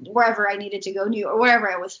or wherever I needed to go, or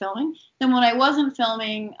wherever I was filming. Then when I wasn't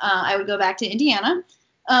filming, I would go back to Indiana.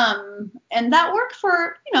 And that worked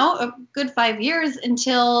for, a good 5 years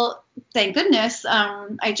until, thank goodness,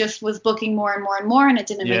 I just was booking more and more and more, and it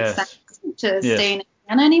didn't make sense to stay in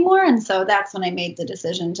Indiana anymore. And so that's when I made the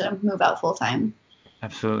decision to move out full time.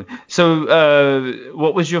 Absolutely. So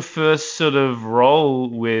what was your first sort of role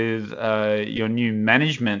with your new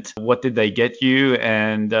management? What did they get you?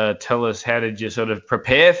 And tell us, how did you sort of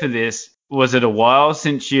prepare for this? Was it a while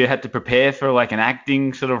since you had to prepare for like an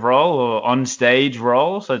acting sort of role or on stage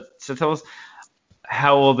role? So tell us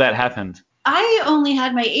how all that happened. I only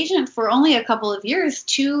had my agent for only a couple of years,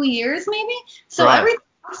 2 years maybe. So everything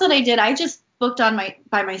else that I did, I just booked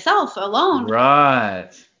by myself alone. Right.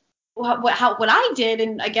 What I did,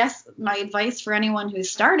 and I guess my advice for anyone who's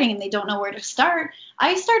starting and they don't know where to start,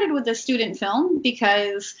 I started with a student film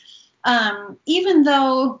because even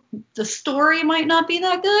though the story might not be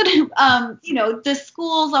that good, the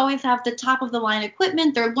schools always have the top of the line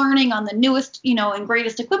equipment. They're learning on the newest, and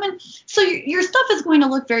greatest equipment. So your stuff is going to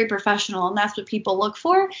look very professional, and that's what people look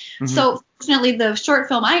for. Mm-hmm. So fortunately, the short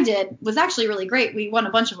film I did was actually really great. We won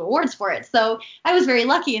a bunch of awards for it. So I was very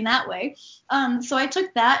lucky in that way. So I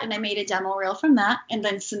took that and I made a demo reel from that and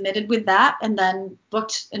then submitted with that and then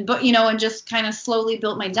booked, and just kind of slowly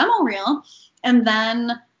built my demo reel. And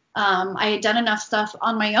then I had done enough stuff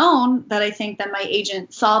on my own that I think that my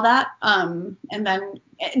agent saw that. And then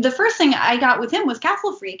the first thing I got with him was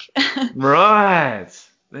Castle Freak. Right.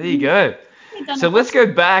 There you go. So let's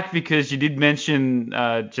go back, because you did mention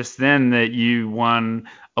just then that you won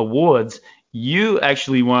awards. You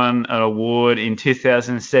actually won an award in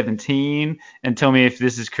 2017, and tell me if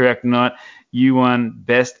this is correct or not. You won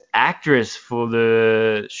Best Actress for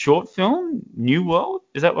the short film New World.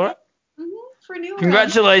 Is that right? For New World.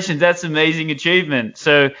 Congratulations. That's an amazing achievement.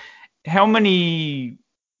 So how many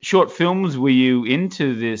short films were you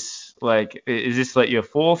into this? Like, is this like your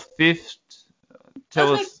fourth, fifth?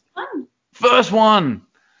 Tell us. First one.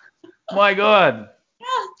 My God. Yeah.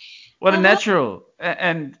 What a natural.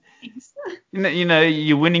 And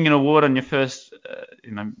you're winning an award on your first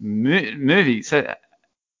movie. So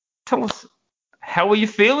tell us, how were you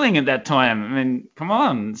feeling at that time? I mean, come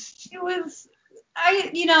on. It was,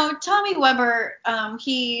 Tommy Weber,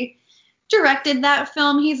 he directed that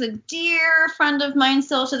film. He's a dear friend of mine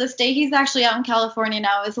still to this day. He's actually out in California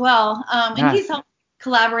now as well. And he's helped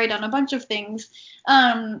collaborate on a bunch of things.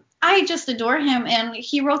 I just adore him, and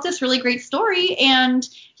he wrote this really great story. And,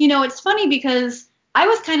 it's funny because I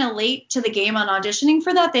was kind of late to the game on auditioning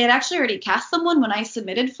for that. They had actually already cast someone when I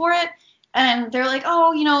submitted for it. And they're like,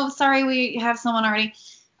 oh, sorry, we have someone already.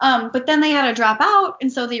 But then they had to drop out.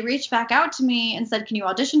 And so they reached back out to me and said, can you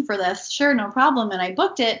audition for this? Sure, no problem. And I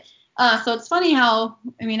booked it. So it's funny how,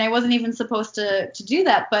 I wasn't even supposed to do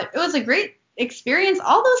that, but it was a great experience.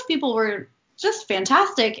 All those people were just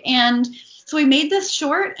fantastic. And so we made this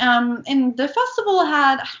short, and the festival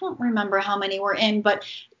had, I don't remember how many were in, but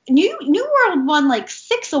New World won like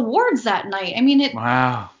 6 awards that night.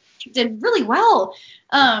 It did really well.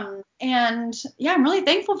 And yeah, I'm really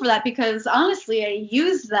thankful for that, because honestly, I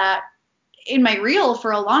used that in my reel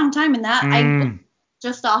for a long time, and that I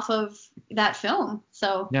just off of that film.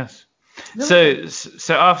 So yes. Really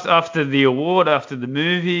so after the award, after the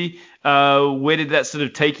movie, where did that sort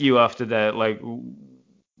of take you after that? Like,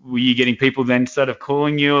 were you getting people then sort of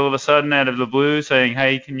calling you all of a sudden out of the blue saying,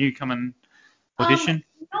 hey, can you come and audition?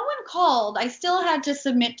 No one called. I still had to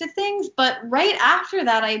submit to things, but right after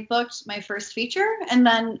that, I booked my first feature, and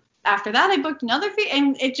then after that, I booked another feature,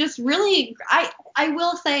 and it just really, I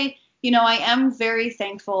will say, I am very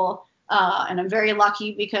thankful, and I'm very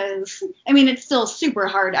lucky, because, it's still super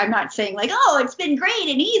hard. I'm not saying like, oh, it's been great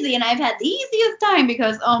and easy, and I've had the easiest time,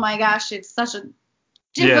 because, oh my gosh, it's such a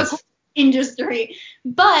difficult industry.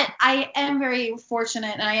 But I am very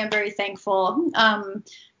fortunate, and I am very thankful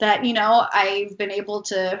that I've been able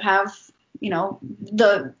to have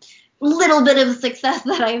the little bit of success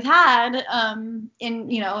that I've had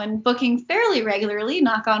in booking fairly regularly,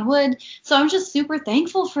 knock on wood. So I'm just super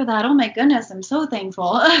thankful for that. Oh my goodness, I'm so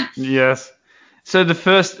thankful. Yes. So the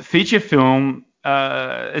first feature film,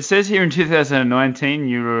 it says here in 2019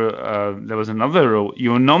 you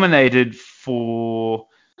were nominated for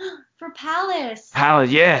Palace. Palace,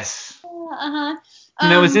 yes. Uh-huh.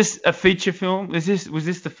 Now, was this a feature film? Was this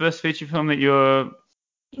the first feature film that you're?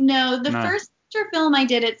 No, first feature film I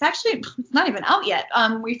did, it's not even out yet.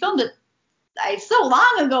 We filmed it so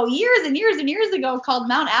long ago, years and years and years ago, called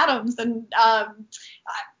Mount Adams, and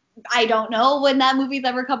I don't know when that movie's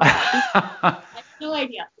ever come out. I have no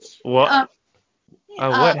idea. What?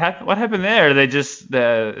 Oh, what happened there? They just.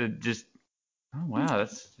 Oh wow,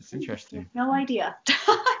 that's interesting. No idea.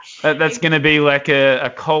 That's going to be like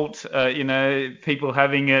a cult, people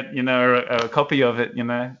having it, a copy of it,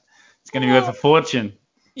 it's going to be worth a fortune.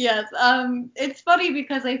 Yes. It's funny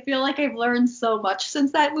because I feel like I've learned so much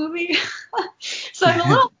since that movie. So I'm a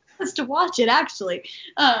little nervous to watch it actually.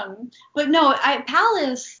 But no,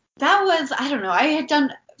 Palace, that was, I don't know, I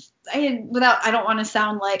don't want to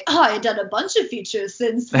sound like, oh, I had done a bunch of features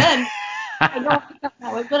since then. I don't think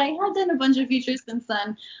that way, but I had done a bunch of features since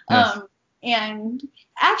then. Yes. And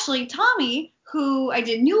actually, Tommy, who I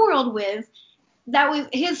did New World with, that was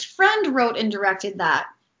his friend wrote and directed that.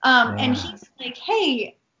 And he's like,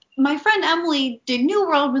 hey, my friend Emily did New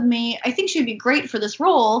World with me. I think she'd be great for this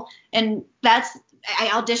role. And I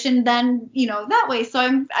auditioned then, that way.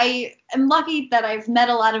 So I am lucky that I've met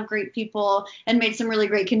a lot of great people and made some really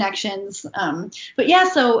great connections. But yeah,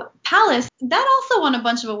 so Palace, that also won a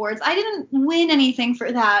bunch of awards. I didn't win anything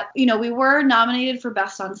for that. We were nominated for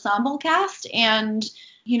Best Ensemble Cast, and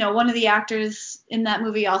one of the actors in that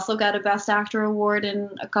movie also got a Best Actor award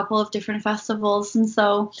in a couple of different festivals. And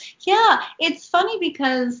so, yeah, it's funny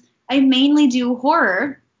because I mainly do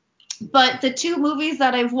horror, but the two movies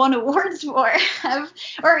that I've won awards for have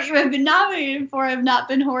been nominated for have not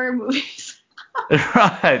been horror movies.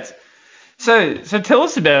 Right. So tell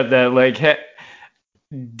us about that. Like,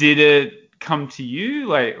 did it come to you?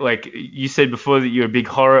 Like you said before that you're a big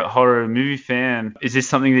horror movie fan. Is this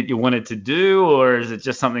something that you wanted to do, or is it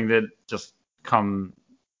just something that just come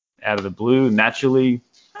out of the blue naturally?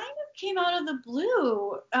 Kind of came out of the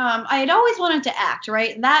blue. I had always wanted to act,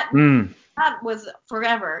 right? That was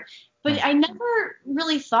forever. But I never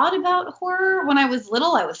really thought about horror. When I was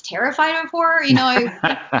little, I was terrified of horror.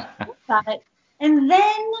 I thought it. And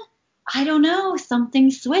then, I don't know, something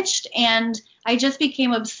switched, and I just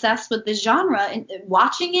became obsessed with the genre. And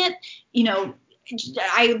watching it, oh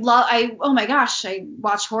my gosh, I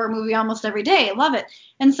watch horror movie almost every day. I love it.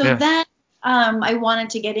 And so then I wanted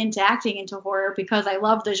to get into acting, into horror, because I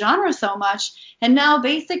love the genre so much. And now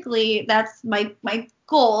basically that's my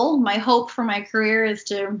goal, my hope for my career is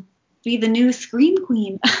to be the new Scream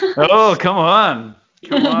Queen. Oh, come on.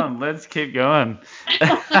 Let's keep going.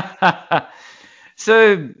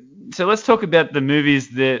 So let's talk about the movies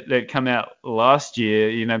that come out last year,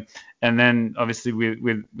 and then obviously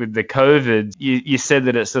with the COVID, you said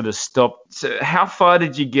that it sort of stopped. So how far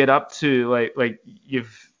did you get up to? Like you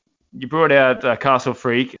brought out Castle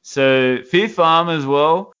Freak. So Fear Farm as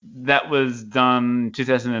well, that was done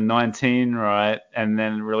 2019, right? And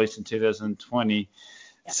then released in 2020.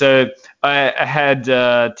 Yeah. So I had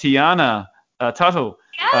Tiana Tuttle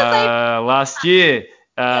last year.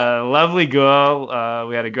 Lovely girl.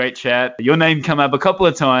 We had a great chat. Your name come up a couple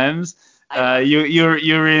of times.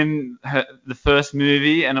 You're in the first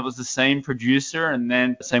movie, and it was the same producer, and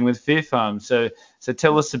then same with Fear Farm. So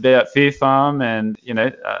tell us about Fear Farm and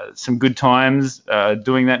some good times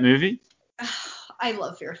doing that movie. I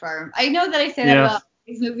love Fear Farm. I know that I say that about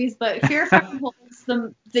these movies, but Fear Farm holds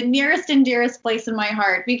the nearest and dearest place in my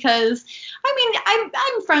heart, because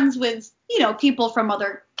I'm friends with people from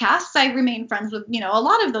other casts. I remain friends with a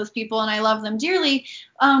lot of those people, and I love them dearly.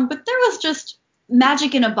 But there was just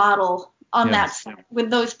magic in a bottle on that set with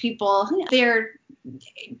those people. They're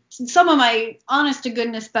some of my honest to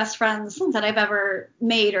goodness best friends that I've ever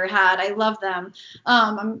made or had. I love them.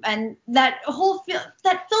 And that whole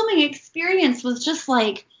that filming experience was just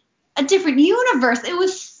like a different universe. It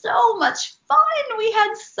was so much fun. We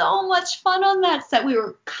had so much fun on that set. We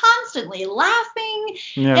were constantly laughing.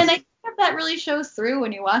 Yes. And I think that really shows through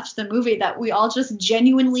when you watch the movie, that we all just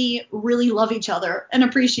genuinely really love each other and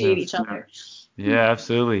appreciate each other. Yeah,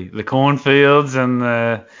 absolutely. The cornfields and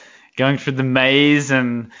the going through the maze,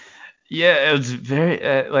 and it was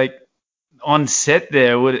very on set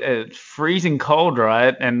there, freezing cold,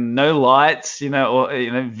 right? And no lights,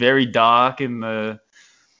 or very dark in the.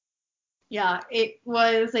 Yeah, it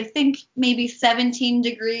was, I think, maybe 17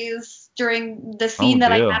 degrees during the scene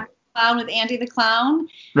that I had found with Andy the Clown.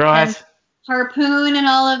 Right. And Harpoon and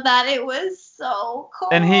all of that. It was so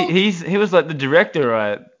cold. And he was like the director,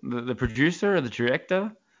 right? The producer or the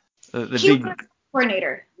director? The big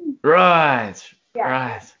coordinator. Right. Yeah.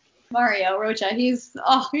 Right. Mario Rocha. He's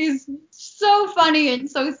so funny and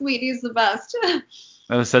so sweet. He's the best.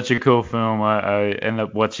 That was such a cool film. I ended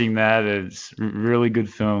up watching that. It's a really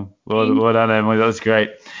good film. Well done, Emily. That was great.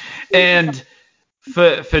 And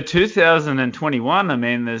for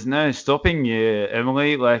 2021, there's no stopping you,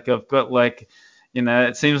 Emily. Like, I've got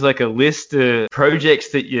it seems like a list of projects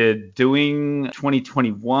that you're doing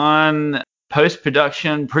 2021.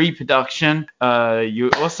 post-production, pre-production.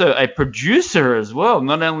 You're also a producer as well,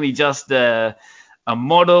 not only just a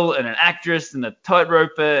model and an actress and a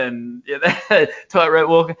tightroper and tightrope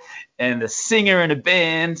walker and a singer in a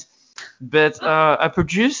band, but a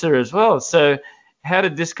producer as well. So how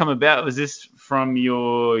did this come about? Was this from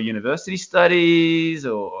your university studies,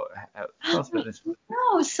 or tell us about this?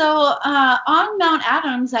 No, so on Mount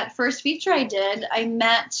Adams, that first feature I did, I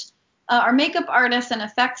met our makeup artist and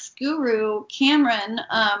effects guru, Cameron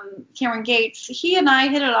Gates. He and I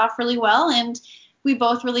hit it off really well, and we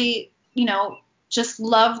both really, just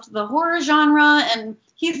loved the horror genre, and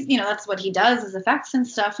he's, that's what he does, is effects and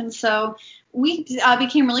stuff. And so we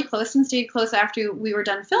became really close and stayed close after we were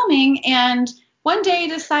done filming, and one day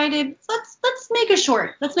decided, let's make a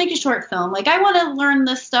short film. Like, I want to learn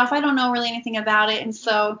this stuff. I don't know really anything about it. And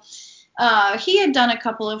so he had done a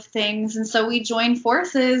couple of things, and so we joined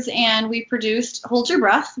forces and we produced Hold Your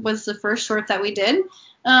Breath was the first short that we did.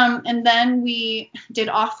 And then we did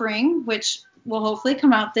Offering, which will hopefully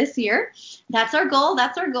come out this year. That's our goal. I'm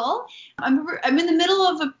in the middle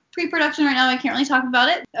of a pre-production right now. I can't really talk about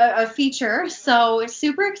it, a feature. So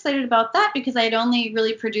super excited about that because I had only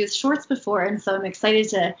really produced shorts before. And so I'm excited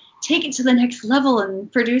to take it to the next level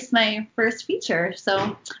and produce my first feature.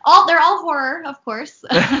 So they're all horror, of course.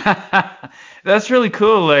 That's really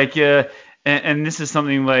cool. Like, and this is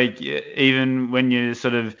something like, even when you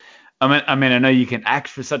sort of, I mean, I know you can act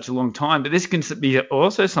for such a long time, but this can be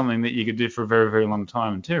also something that you could do for a very, very long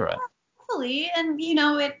time too, right? Absolutely. And,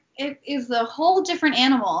 it is a whole different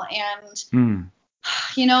animal. And,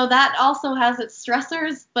 that also has its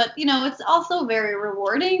stressors, but, it's also very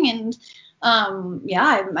rewarding. And,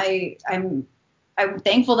 I'm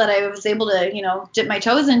thankful that I was able to, dip my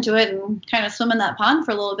toes into it and kind of swim in that pond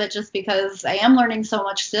for a little bit, just because I am learning so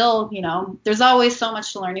much still. There's always so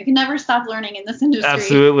much to learn. You can never stop learning in this industry.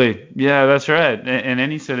 Absolutely. Yeah, that's right. In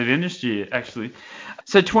any sort of industry, actually.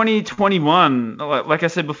 So 2021, like I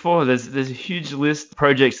said before, there's a huge list of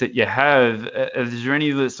projects that you have. Is there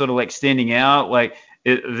any that sort of like standing out? Like,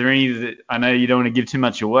 are there any that, I know you don't want to give too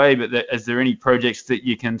much away, but is there any projects that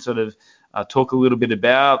you can sort of talk a little bit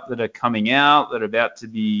about that are coming out, that are about to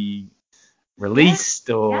be released?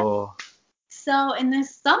 Or So in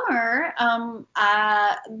this summer,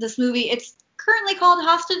 this movie, it's currently called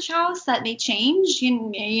Hostage House. That may change,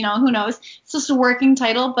 who knows. It's just a working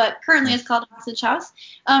title, but currently it's called Hostage House.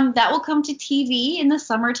 That will come to TV in the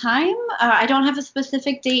summertime. I don't have a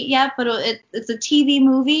specific date yet, but it's a TV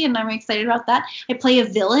movie, and I'm excited about that. I play a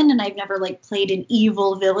villain, and I've never played an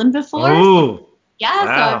evil villain before. Oh, yeah,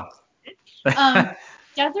 wow. So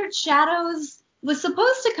Desert Shadows was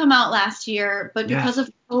supposed to come out last year, but because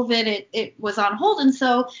of COVID, it was on hold. And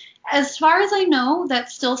so, as far as I know,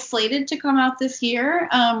 that's still slated to come out this year.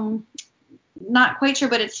 Not quite sure,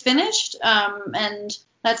 but it's finished. And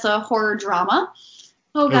that's a horror drama.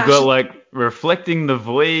 Oh gosh. We've got Reflecting the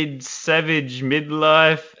Void, Savage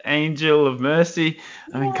Midlife, Angel of Mercy.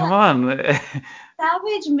 I mean, come on.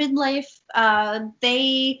 Savage Midlife,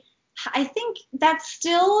 I think that's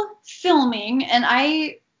still filming, and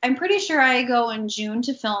I'm pretty sure I go in June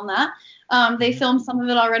to film that. They filmed some of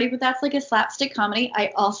it already, but that's like a slapstick comedy.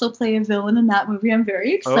 I also play a villain in that movie. I'm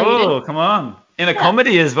very excited. Oh, come on. In a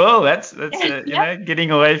comedy as well. That's getting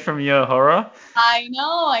away from your horror. I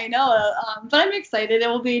know. But I'm excited. It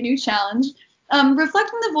will be a new challenge.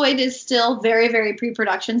 Reflecting the Void is still very, very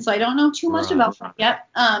pre-production, so I don't know too much about that yet.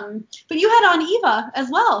 But you had on Eva as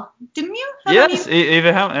well, didn't you? Yes,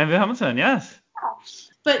 Eva Hamilton, yes.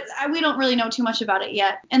 But we don't really know too much about it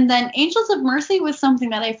yet. And then Angels of Mercy was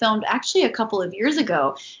something that I filmed actually a couple of years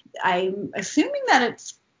ago. I'm assuming that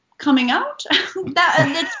it's coming out.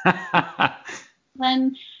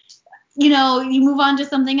 Then, you move on to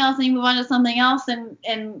something else and you move on to something else,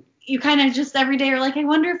 and you kind of just every day are like, I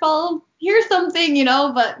wonder if I'll hear something,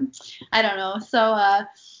 but I don't know. So,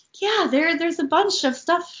 there's a bunch of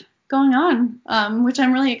stuff going on, which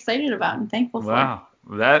I'm really excited about and thankful for. Wow,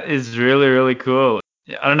 that is really, really cool.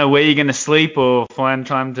 I don't know where you're going to sleep or find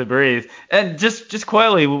time to breathe. And just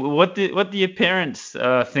quietly, what do your parents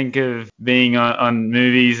think of being on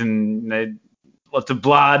movies and lots of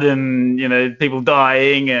blood and people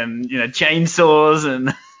dying and chainsaws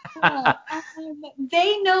and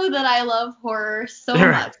they know that I love horror so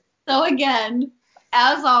much. So again,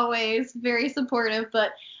 as always, very supportive,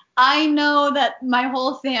 but I know that my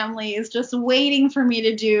whole family is just waiting for me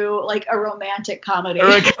to do a romantic comedy.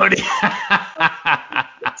 Just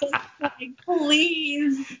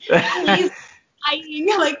please, dying.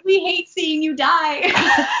 We hate seeing you die.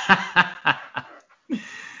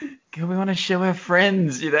 We want to show our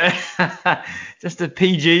friends, just a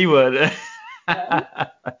PG one.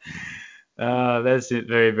 That's it.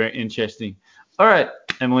 Very, very interesting. All right,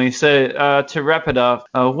 Emily. So to wrap it up,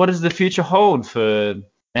 what does the future hold for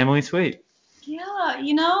Emily Sweet? Yeah,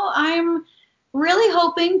 I'm really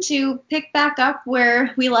hoping to pick back up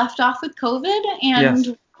where we left off with COVID and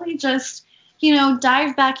Yes. really just,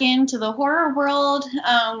 dive back into the horror world.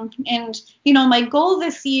 And my goal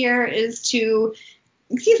this year is to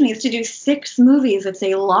do 6 movies. It's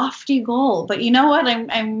a lofty goal, but you know what?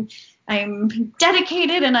 I'm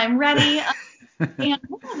dedicated and I'm ready. And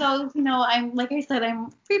one of those, like I said,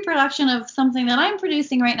 I'm pre-production of something that I'm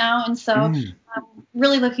producing right now, and so Mm. I'm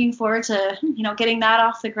really looking forward to, getting that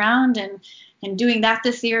off the ground and doing that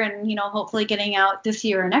this year, and hopefully getting out this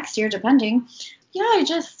year or next year, depending. Yeah,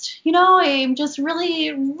 I'm just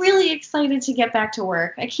really, really excited to get back to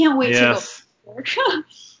work. I can't wait to go back Yes. to work.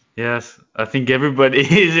 Yes. I think everybody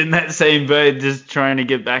is in that same boat, just trying to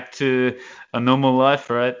get back to a normal life,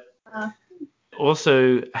 right? Uh,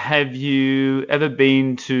 Also, have you ever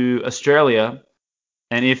been to Australia?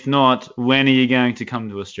 And if not, when are you going to come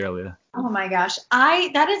to Australia? Oh my gosh.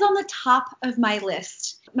 That is on the top of my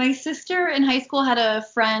list. My sister in high school had a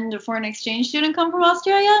friend, a foreign exchange student, come from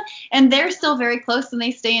Australia, and they're still very close and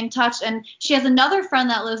they stay in touch. And she has another friend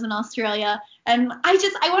that lives in Australia, and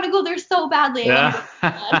I want to go there so badly. I want to go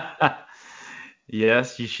so bad. Yeah.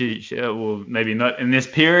 Yes, you should. Well, maybe not in this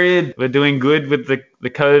period. We're doing good with the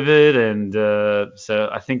COVID, and so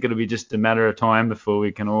I think it'll be just a matter of time before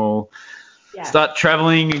we can all Yeah. start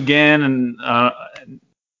traveling again. And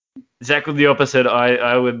exactly the opposite.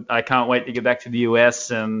 I can't wait to get back to the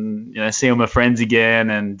US and see all my friends again.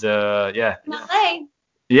 And yeah, LA.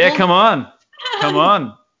 yeah, Well, come on, come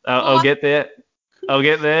on. I'll well, get there. I'll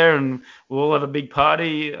get there, and we'll have a big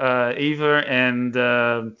party. Eva and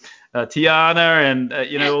Tiana, and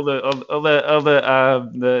all the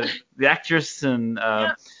actress and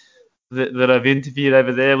yeah, that I've interviewed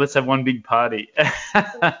over there. Let's have one big party.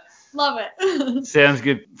 love it. Sounds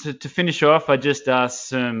good. To finish off, I just asked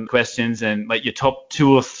some questions and like your top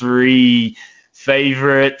 2 or 3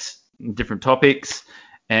 favorite different topics,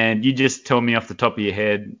 and you just tell me off the top of your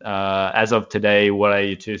head, as of today, what are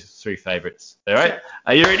your 2 or 3 favorites? All right? Sure.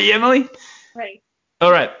 Are you ready, Emily? Ready.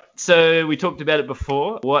 All right. So we talked about it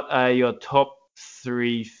before. What are your top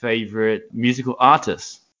 3 favorite musical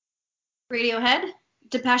artists? Radiohead,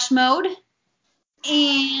 Depeche Mode,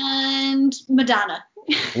 and Madonna.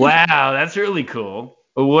 Wow, that's really cool.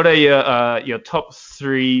 What are your top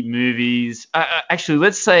 3 movies? Actually,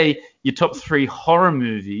 let's say your top 3 horror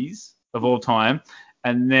movies of all time,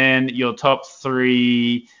 and then your top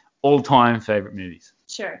 3 all-time favorite movies.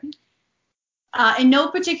 Sure. In no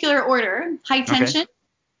particular order: High Okay. Tension,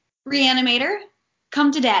 Reanimator,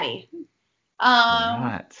 Come to Daddy.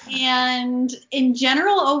 Right. And in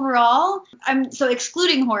general, overall, so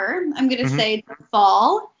excluding horror, I'm going to Mhm. say The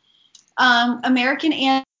Fall, American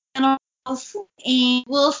Animals, and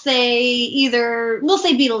we'll say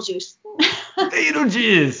Beetlejuice.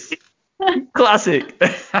 Beetlejuice. Classic.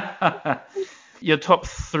 Your top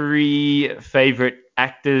 3 favorite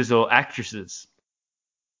actors or actresses.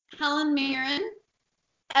 Helen Mirren,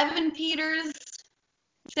 Evan Peters,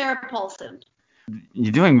 Sarah Paulson.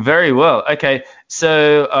 You're doing very well. Okay,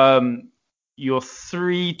 so your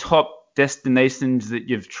 3 top destinations that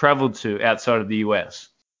you've traveled to outside of the US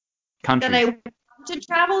That countries. I want to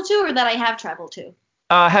travel to, or that I have traveled to?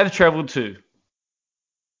 Have traveled to.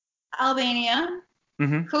 Albania,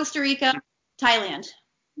 Hmm. Costa Rica, Thailand.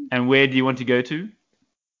 And where do you want to go to?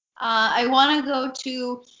 I want to go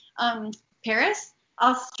to Paris,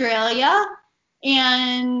 Australia,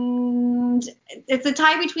 and it's a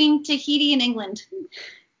tie between Tahiti and England.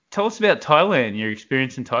 Tell us about Thailand, your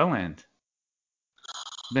experience in Thailand.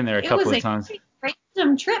 Been there a It couple was of a times.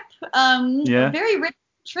 random trip, a Yeah. very rich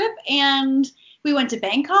trip, and we went to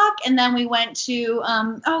Bangkok, and then we went to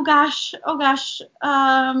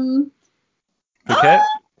Okay.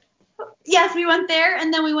 yes, we went there,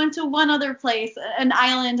 and then we went to one other place, an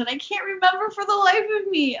island, and I can't remember for the life of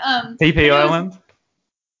me. PP but it was- Island.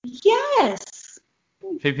 Yes.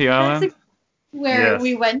 PP That's Island. where Yes.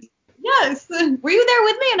 we went. Yes. Were you there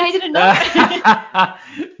with me and I didn't know?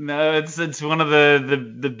 No, it's one of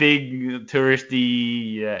the big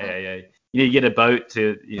touristy. Yeah. You get a boat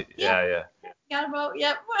to. Yeah. Got a boat.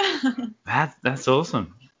 Yep. That's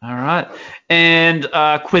awesome. All right. And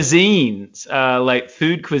cuisines, like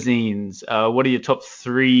food cuisines. What are your top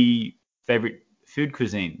 3 favorite food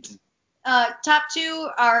cuisines? Top 2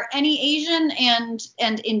 are any Asian and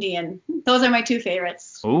Indian. Those are my 2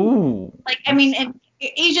 favorites. Ooh. And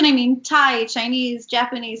Asian, I mean Thai, Chinese,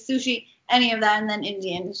 Japanese, sushi, any of that, and then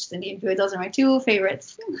Indian, just Indian food. Those are my 2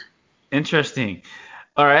 favorites. Interesting.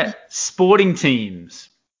 All right. Sporting teams.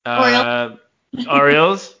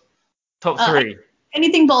 Orioles. Top Uh, three.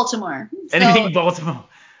 anything Baltimore. Anything Baltimore.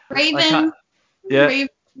 Ravens. Yeah.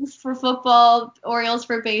 Ravens for football. Orioles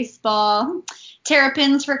for baseball.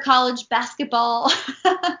 Terrapins for college basketball.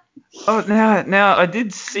 Oh, now I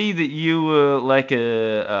did see that you were like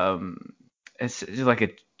it's like a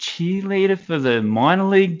cheerleader for the minor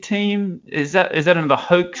league team. Is that in the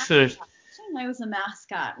Hoax or I was a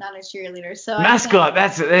mascot, not a cheerleader. So mascot?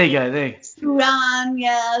 That's it. There you go. There. Suit on,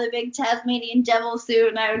 yeah, the big Tasmanian devil suit,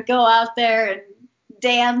 and I would go out there and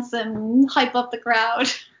dance and hype up the crowd.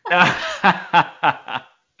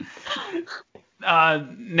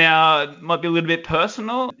 Now it might be a little bit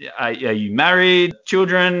personal. Are you married?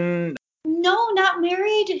 Children? No, not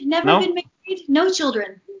married. Never No? been married. No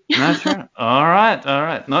children. That's right. All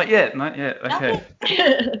right. Not yet. Okay.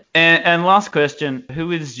 And last question: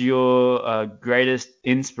 who is your greatest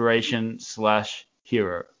inspiration /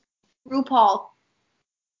 hero? RuPaul.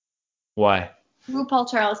 Why?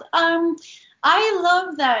 RuPaul Charles. I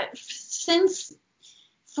love that since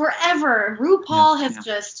forever, RuPaul has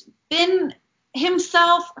just been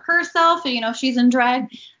herself, she's in drag,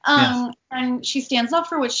 and she stands up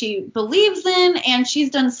for what she believes in, and she's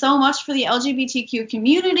done so much for the LGBTQ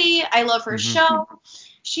community. I love her show.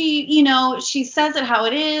 She, she says it how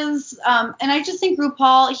it is, and I just think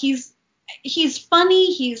RuPaul, he's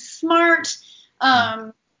funny, he's smart.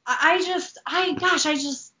 I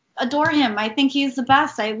just adore him. I think he's the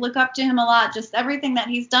best. I look up to him a lot, just everything that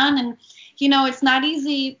he's done, and it's not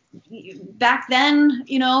easy back then,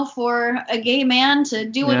 for a gay man to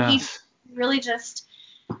do what he really just,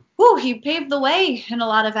 he paved the way in a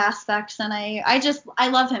lot of aspects, and I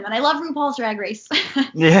love him, and I love RuPaul's Drag Race.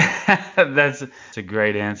 Yeah, that's a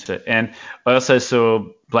great answer. And I also saw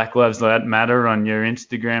Black Lives Matter on your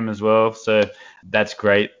Instagram as well, so that's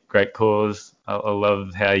great cause. I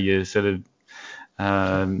love how you sort of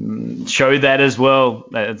show that as well.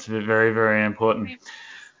 That's very, very important.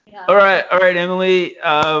 Yeah. All right, Emily.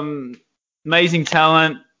 Amazing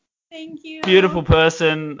talent. Thank you. Beautiful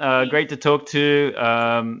person. Great to talk to.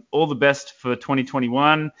 All the best for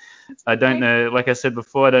 2021. I don't know, like I said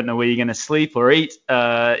before, I don't know where you're going to sleep or eat.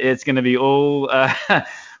 It's going to be all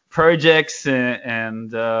projects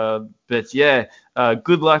but yeah,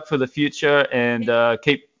 good luck for the future, and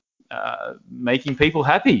keep making people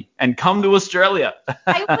happy, and come to Australia.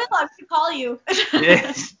 I will. I have to call you.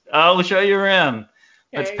 Yes, I'll show you around.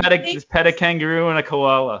 Okay. Let's pet a kangaroo and a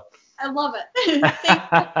koala. I love it. Thank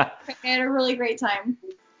you. I had a really great time.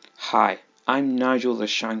 Hi, I'm Nigel the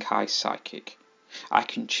Shanghai Psychic. I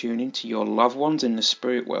can tune into your loved ones in the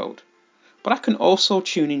spirit world, but I can also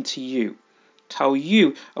tune into you, tell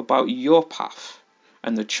you about your path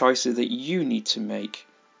and the choices that you need to make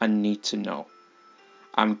and need to know.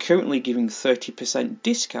 I'm currently giving 30%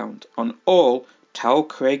 discount on all Tell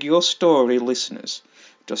Craig Your Story listeners.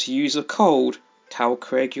 Just use the code Tell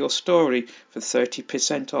Craig Your Story for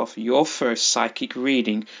 30% off your first psychic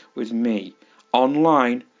reading with me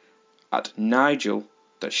online at Nigel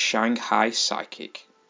the Shanghai Psychic.